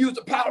 I only used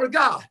the power of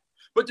God.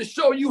 But to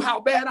show you how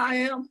bad I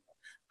am,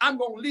 I'm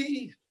going to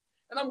leave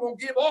and I'm going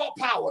to give all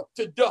power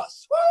to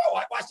dust.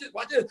 Oh, watch this,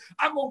 watch this.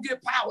 I'm going to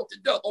give power to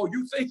dust. Oh,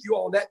 you think you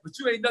all that, but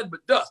you ain't nothing but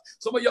dust.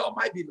 Some of y'all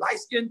might be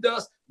light-skinned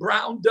dust,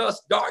 brown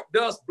dust, dark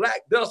dust,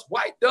 black dust,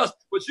 white dust,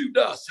 but you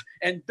dust.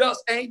 And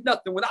dust ain't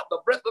nothing without the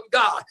breath of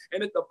God.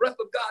 And if the breath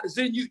of God is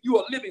in you, you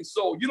are a living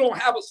soul. You don't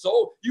have a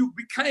soul. You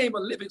became a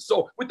living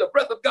soul with the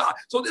breath of God.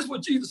 So this is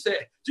what Jesus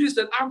said. Jesus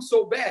said, I'm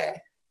so bad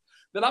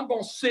that I'm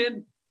going to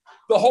send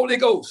the Holy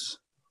Ghost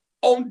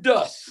on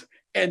dust,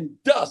 and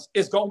dust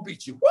is going to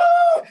beat you.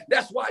 Woo!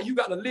 That's why you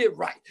got to live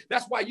right.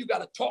 That's why you got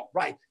to talk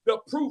right. The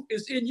proof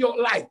is in your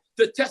life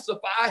to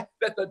testify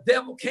that the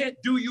devil can't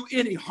do you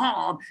any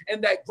harm,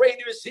 and that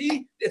greater is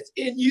he that's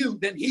in you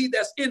than he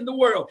that's in the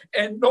world.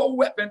 And no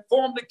weapon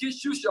formed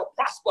against you shall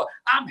prosper.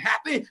 I'm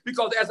happy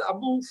because as I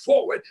move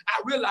forward,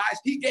 I realize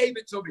he gave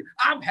it to me.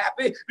 I'm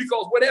happy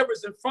because whatever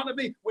is in front of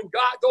me, when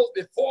God goes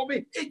before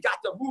me, it got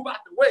to move out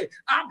the way.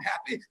 I'm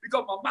happy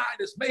because my mind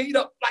is made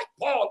up like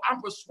Paul.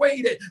 I'm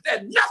persuaded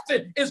that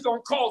nothing is going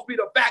to cause me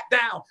to back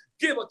down.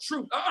 Give a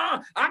truth.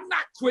 I'm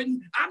not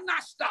quitting. I'm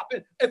not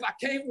stopping. If I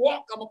can't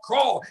walk, I'm going to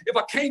crawl. If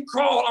I can't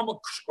crawl, I'm going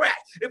to scratch.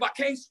 If I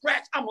can't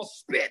scratch, I'm going to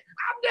spit.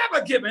 I'm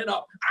never giving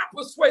up. I'm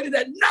persuaded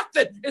that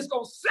nothing is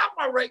going to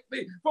separate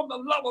me from the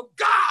love of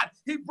God.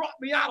 He brought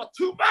me out of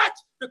too much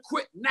to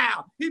quit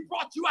now. He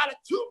brought you out of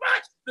too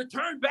much to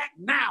turn back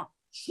now.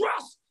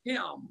 Trust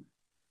him.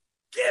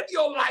 Give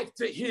your life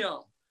to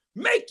him.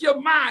 Make your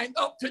mind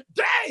up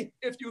today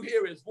if you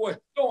hear his voice.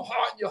 Don't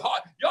harden your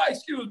heart. Y'all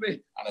excuse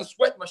me. I done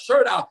sweat my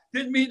shirt out.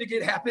 Didn't mean to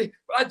get happy,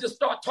 but I just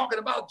start talking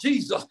about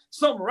Jesus.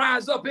 Something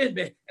rise up in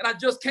me, and I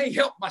just can't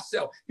help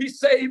myself. He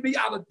saved me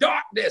out of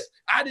darkness.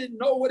 I didn't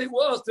know what it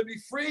was to be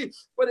free,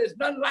 but it's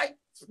nothing like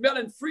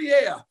smelling free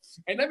air.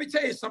 And let me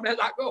tell you something as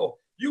I go.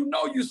 You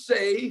know you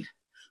saved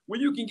when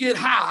you can get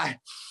high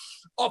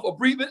off of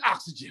breathing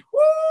oxygen. Woo,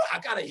 I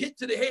got a hit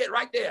to the head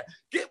right there.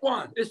 Get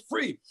one. It's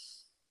free.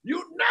 You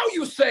know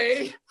you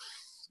say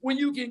when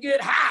you can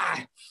get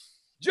high,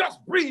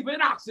 just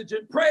breathing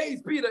oxygen.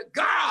 Praise be to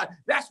God.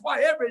 That's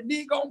why every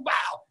knee gonna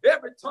bow,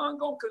 every tongue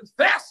gonna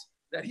confess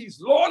that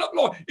he's Lord of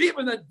Lords.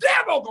 Even the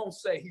devil gonna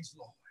say he's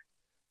Lord.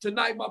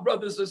 Tonight, my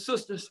brothers and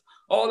sisters,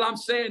 all I'm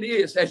saying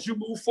is as you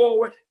move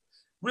forward,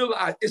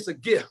 realize it's a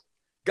gift.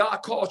 God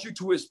calls you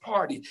to his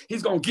party.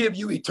 He's gonna give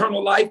you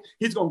eternal life.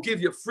 He's gonna give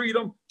you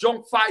freedom.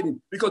 Don't fight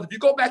him. Because if you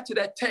go back to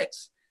that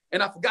text,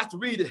 and I forgot to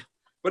read it,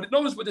 but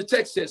notice what the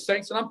text says,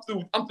 saints, and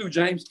I'm through,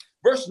 James.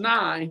 Verse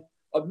 9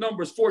 of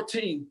Numbers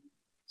 14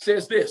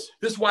 says this.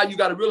 This is why you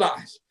got to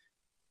realize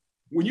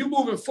when you're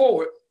moving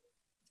forward,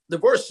 the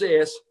verse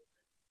says,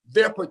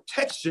 their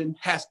protection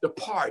has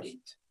departed.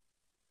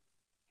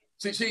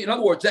 See, in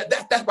other words,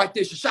 that right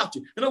there should shout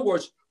you. In other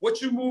words,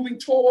 what you're moving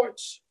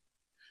towards,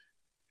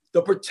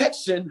 the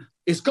protection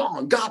is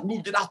gone. God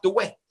moved it out the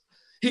way.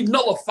 He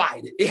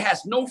nullified it. It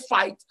has no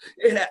fight.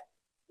 It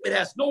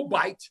has no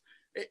bite.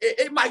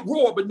 It might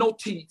roar, but no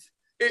teeth.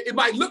 It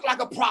might look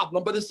like a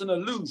problem, but it's an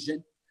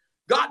illusion.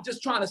 God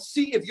just trying to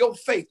see if your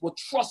faith will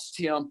trust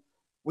him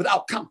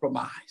without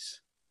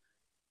compromise.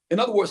 In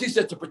other words, he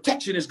said the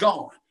protection is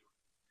gone.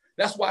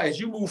 That's why as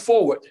you move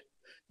forward,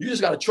 you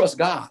just got to trust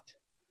God.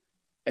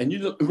 And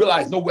you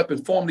realize no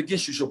weapon formed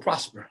against you shall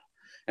prosper.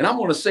 And I'm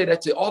going to say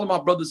that to all of my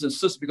brothers and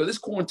sisters, because this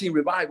quarantine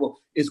revival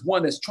is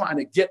one that's trying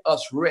to get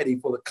us ready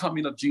for the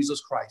coming of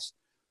Jesus Christ.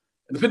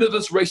 And the Pentateuch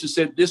Restoration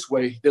said this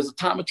way, there's a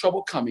time of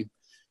trouble coming.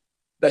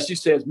 That she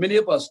says, many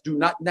of us do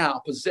not now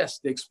possess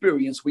the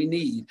experience we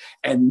need,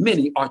 and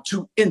many are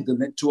too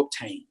indolent to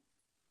obtain.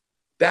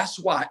 That's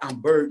why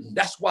I'm burdened.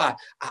 That's why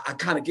I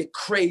kind of get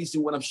crazy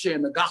when I'm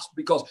sharing the gospel,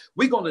 because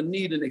we're going to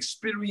need an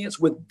experience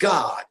with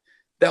God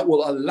that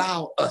will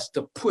allow us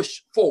to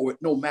push forward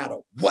no matter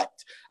what.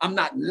 I'm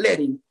not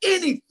letting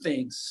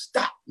anything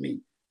stop me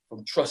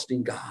from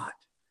trusting God.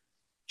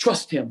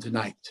 Trust him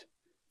tonight.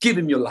 Give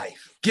him your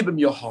life. Give him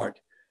your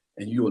heart,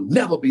 and you will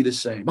never be the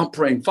same. I'm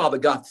praying, Father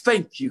God,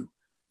 thank you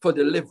for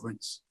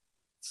deliverance.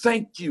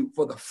 Thank you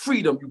for the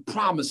freedom you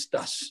promised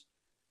us.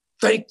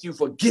 Thank you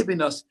for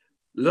giving us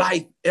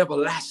life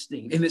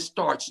everlasting, and it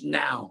starts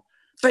now.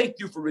 Thank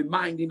you for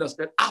reminding us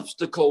that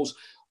obstacles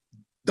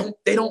don't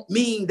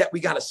mean that we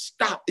got to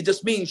stop. It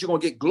just means you're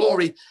going to get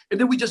glory, and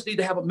then we just need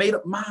to have a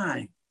made-up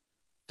mind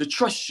to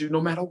trust you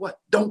no matter what.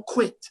 Don't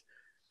quit.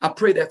 I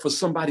pray that for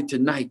somebody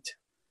tonight.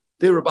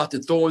 They're about to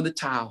throw in the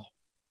towel.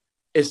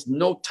 It's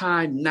no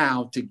time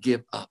now to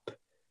give up.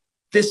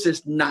 This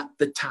is not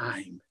the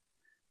time.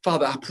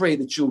 Father, I pray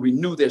that you'll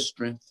renew their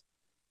strength.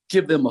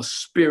 Give them a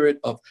spirit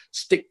of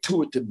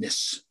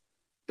stick-to-itiveness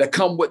that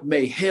come what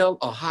may, hell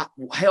or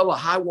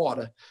high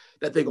water,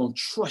 that they're going to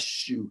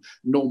trust you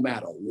no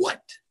matter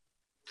what.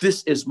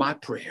 This is my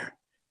prayer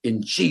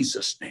in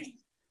Jesus' name.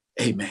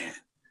 Amen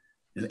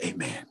and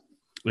amen.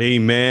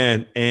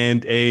 Amen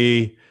and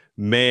amen.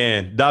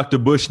 Dr.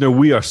 Bushner,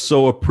 we are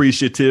so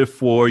appreciative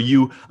for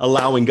you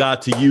allowing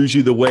God to use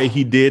you the way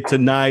he did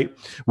tonight.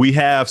 We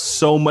have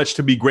so much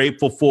to be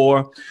grateful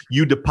for.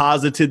 You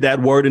deposited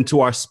that word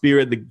into our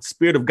spirit. The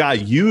Spirit of God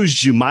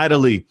used you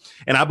mightily.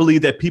 And I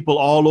believe that people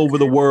all over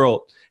the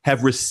world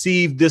have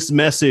received this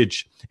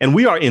message, and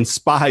we are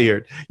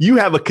inspired. You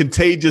have a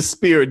contagious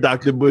spirit,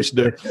 Dr.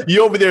 Bushner.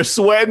 You over there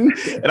sweating,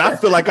 and I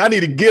feel like I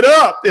need to get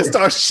up and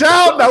start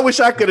shouting. I wish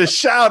I could have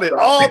shouted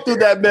all through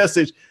that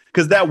message,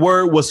 because that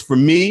word was for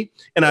me.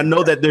 And I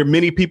know that there are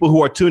many people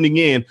who are tuning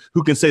in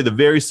who can say the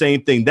very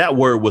same thing. That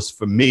word was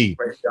for me.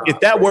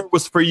 If that word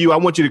was for you, I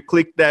want you to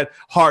click that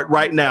heart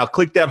right now.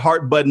 Click that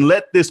heart button.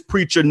 Let this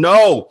preacher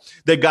know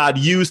that God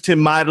used him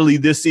mightily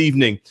this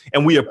evening.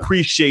 And we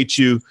appreciate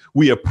you.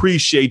 We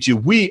appreciate you.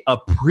 We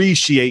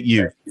appreciate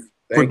you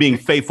for being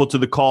faithful to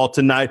the call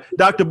tonight.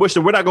 Dr.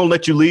 Bushner, we're not going to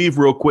let you leave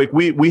real quick.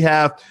 We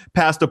have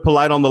Pastor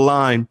Polite on the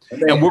line,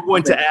 and we're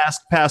going to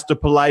ask Pastor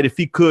Polite if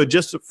he could,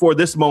 just for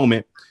this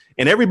moment,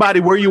 and everybody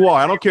where you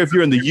are, I don't care if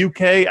you're in the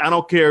UK, I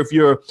don't care if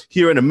you're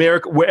here in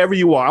America, wherever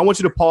you are, I want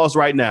you to pause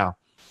right now,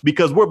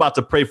 because we're about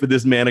to pray for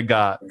this man of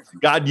God.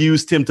 God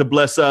used him to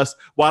bless us.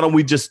 Why don't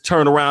we just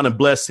turn around and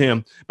bless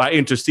him by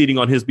interceding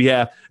on his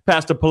behalf?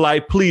 Pastor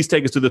Polite, please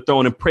take us to the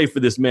throne and pray for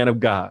this man of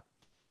God.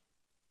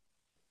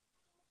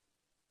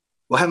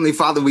 Well, Heavenly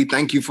Father, we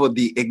thank you for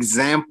the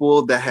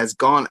example that has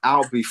gone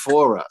out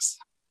before us.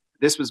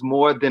 This was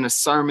more than a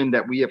sermon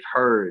that we have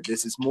heard.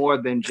 This is more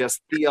than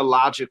just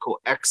theological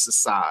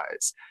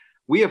exercise.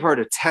 We have heard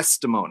a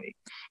testimony.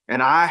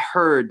 And I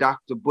heard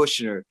Dr.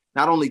 Bushner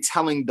not only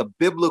telling the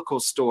biblical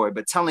story,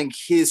 but telling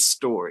his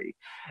story.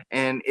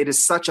 And it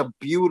is such a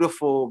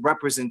beautiful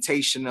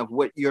representation of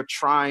what you're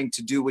trying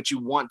to do, what you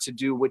want to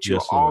do, what you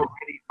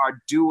already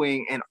are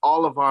doing in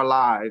all of our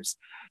lives.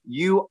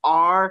 You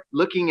are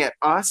looking at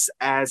us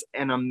as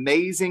an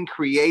amazing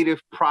creative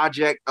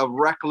project of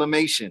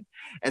reclamation.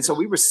 And so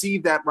we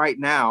receive that right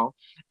now,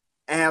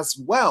 as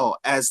well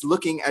as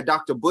looking at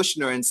Dr.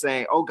 Bushner and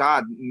saying, oh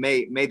God,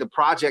 may the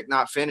project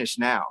not finish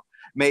now.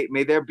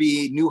 May there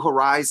be new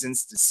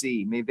horizons to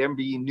see. May there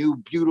be new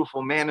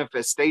beautiful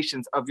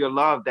manifestations of your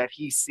love that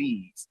he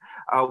sees.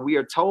 We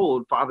are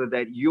told, Father,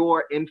 that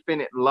your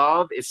infinite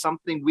love is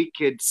something we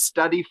could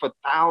study for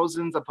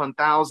thousands upon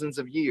thousands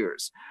of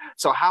years.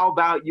 So how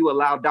about you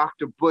allow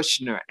Dr.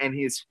 Bushner and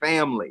his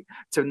family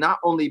to not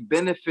only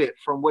benefit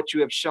from what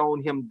you have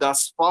shown him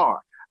thus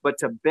far, but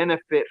to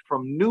benefit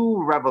from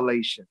new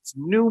revelations,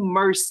 new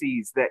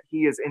mercies that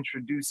he is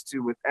introduced to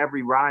with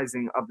every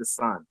rising of the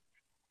sun.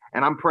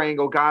 And I'm praying,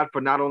 oh God,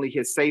 for not only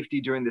his safety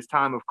during this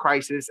time of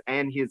crisis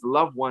and his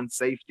loved one's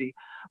safety,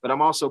 but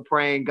I'm also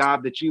praying,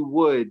 God, that you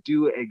would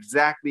do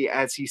exactly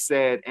as he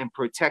said and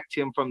protect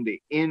him from the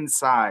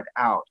inside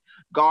out.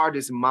 Guard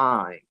his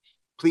mind.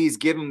 Please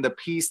give him the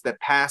peace that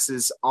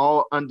passes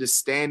all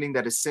understanding,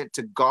 that is sent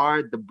to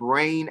guard the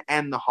brain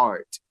and the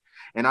heart.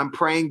 And I'm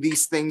praying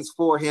these things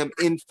for him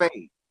in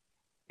faith.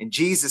 In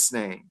Jesus'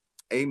 name,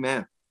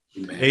 amen.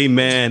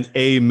 Amen.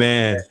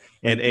 Amen.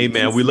 And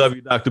amen. We love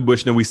you, Dr.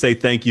 Bushner. We say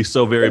thank you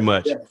so very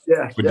much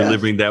for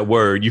delivering that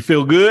word. You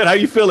feel good? How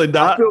you feeling,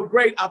 Doc? I feel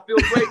great,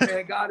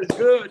 man. God is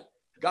good.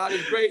 God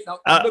is great.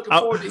 I'm looking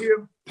forward to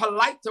hearing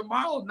Polite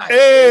tomorrow night.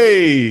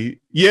 Hey,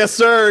 yes,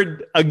 sir.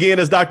 Again,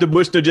 as Dr.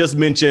 Bushner just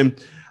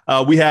mentioned,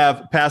 we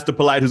have Pastor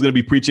Polite who's going to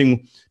be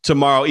preaching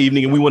tomorrow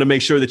evening, and we want to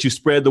make sure that you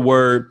spread the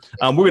word.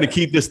 We're going to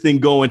keep this thing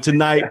going.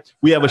 Tonight,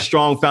 we have a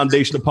strong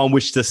foundation upon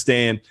which to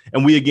stand.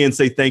 And we again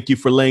say thank you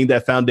for laying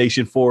that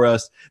foundation for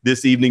us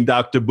this evening,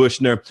 Dr.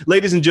 Bushner.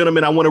 Ladies and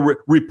gentlemen, I want to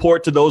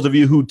report to those of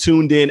you who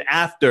tuned in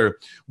after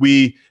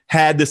we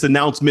had this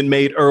announcement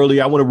made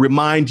earlier. I want to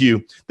remind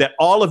you that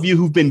all of you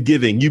who've been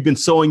giving, you've been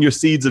sowing your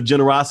seeds of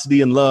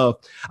generosity and love.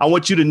 I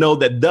want you to know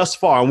that thus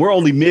far, and we're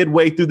only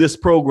midway through this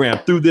program,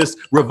 through this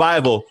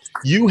revival,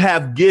 you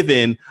have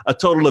given a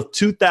total of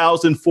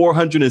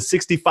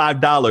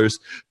 $2,465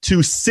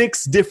 to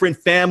 6 different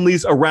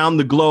families around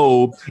the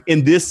globe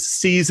in this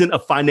season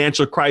of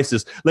financial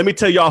crisis. Let me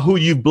tell y'all who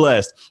you've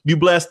blessed. You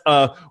blessed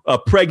a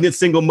pregnant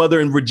single mother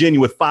in Virginia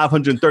with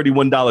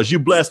 $531. You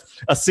blessed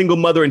a single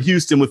mother in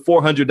Houston with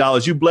 $400.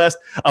 You blessed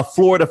a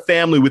Florida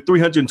family with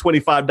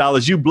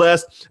 $325. You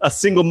blessed a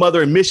single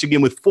mother in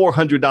Michigan with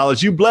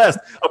 $400. You blessed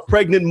a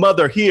pregnant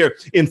mother here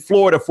in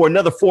Florida for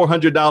another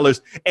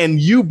 $400.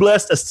 And you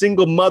blessed a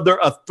single mother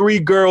of 3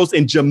 girls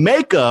in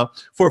Jamaica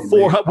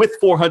with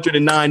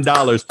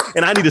 $409.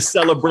 And I need to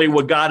celebrate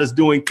what God is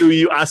doing through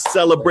you. I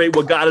celebrate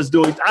what God is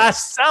doing. I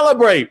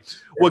celebrate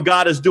what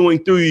God is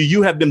doing through you.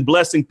 You have been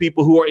blessing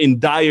people who are in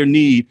dire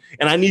need.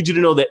 And I need you to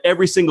know that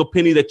every single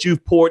penny that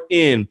you've poured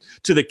in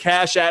to the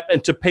Cash App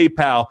and to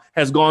PayPal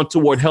has gone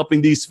toward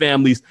helping these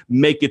families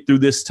make it through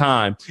this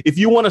time. If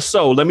you want to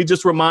sow, let me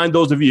just remind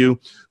those of you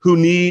who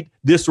need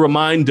this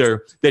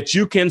reminder that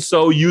you can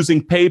sow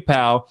using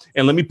PayPal.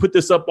 And let me put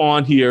this up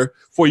on here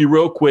for you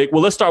real quick.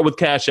 Well, let's start with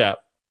Cash App.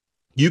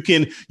 You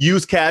can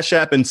use Cash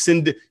App and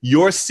send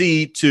your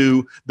seed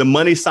to the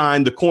money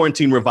sign, the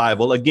Quarantine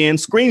Revival. Again,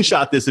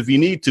 screenshot this if you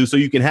need to so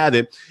you can have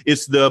it.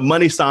 It's the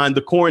money sign,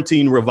 the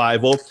Quarantine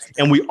Revival.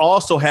 And we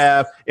also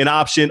have an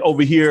option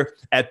over here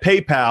at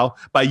PayPal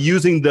by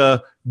using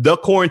the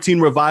Quarantine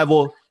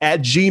Revival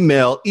at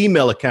Gmail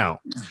email account.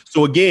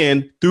 So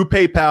again, through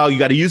PayPal, you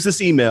got to use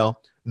this email,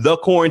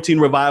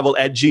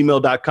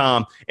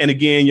 thequarantinerevival@gmail.com. And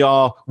again,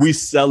 y'all, we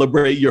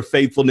celebrate your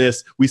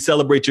faithfulness. We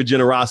celebrate your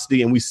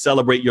generosity and we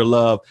celebrate your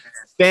love.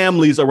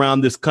 Families around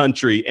this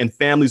country and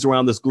families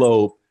around this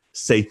globe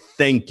say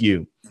thank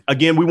you.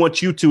 Again, we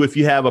want you to, if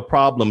you have a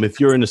problem, if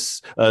you're in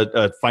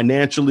a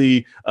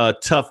financially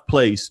tough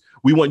place,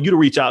 we want you to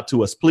reach out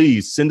to us.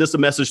 Please send us a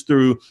message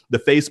through the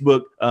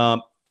Facebook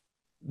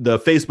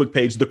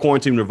page, The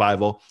Quarantine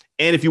Revival.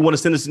 And if you want to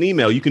send us an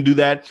email, you can do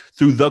that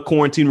through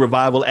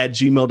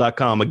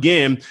thequarantinerevival@gmail.com.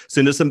 Again,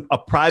 send us a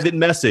private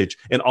message.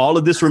 And all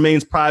of this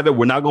remains private.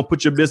 We're not going to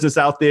put your business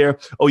out there.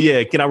 Oh,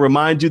 yeah. Can I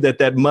remind you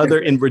that mother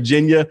in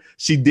Virginia,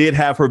 she did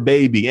have her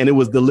baby and it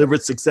was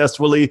delivered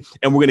successfully.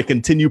 And we're going to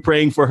continue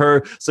praying for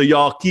her. So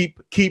y'all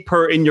keep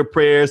her in your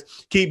prayers.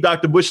 Keep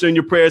Dr. Bushner in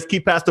your prayers.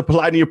 Keep Pastor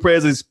Polite in your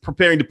prayers. He's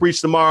preparing to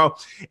preach tomorrow.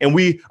 And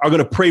we are going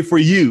to pray for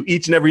you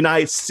each and every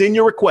night. Send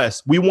your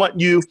requests. We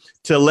want you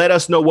to let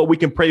us know what we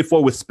can pray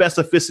for with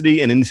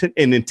specificity and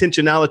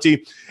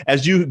intentionality.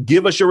 As you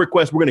give us your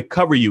request, we're going to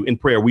cover you in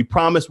prayer. We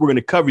promise we're going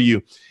to cover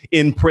you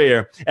in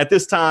prayer. At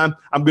this time,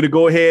 I'm going to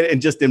go ahead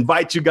and just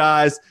invite you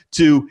guys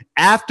to,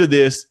 after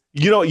this,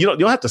 you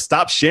don't have to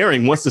stop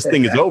sharing once this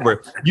thing is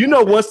over.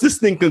 Once this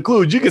thing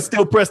concludes, you can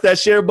still press that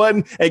share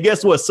button. And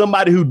guess what?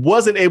 Somebody who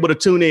wasn't able to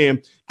tune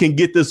in can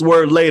get this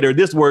word later.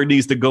 This word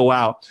needs to go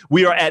out.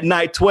 We are at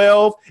night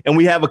 12 and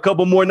we have a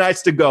couple more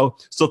nights to go.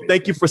 So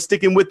thank you for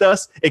sticking with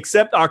us.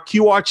 Accept our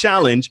QR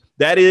challenge.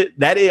 That is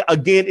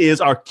again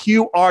is our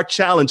QR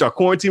challenge, our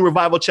Quarantine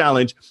Revival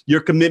Challenge, your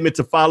commitment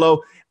to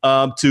follow,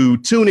 to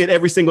tune in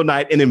every single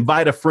night and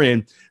invite a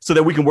friend so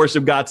that we can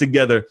worship God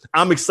together.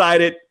 I'm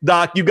excited.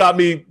 Doc, you got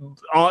me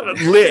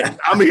lit.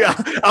 I mean,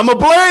 I'm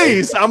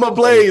ablaze. I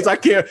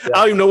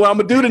don't even know what I'm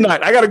going to do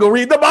tonight. I got to go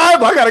read the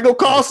Bible. I got to go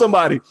call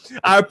somebody.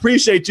 I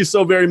appreciate you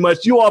so very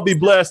much. You all be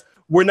blessed.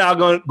 We're now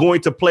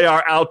going to play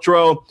our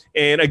outro.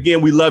 And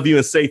again, we love you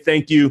and say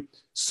thank you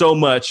so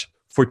much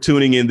for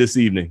tuning in this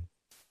evening.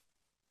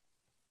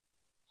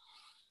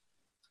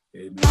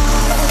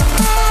 Amen.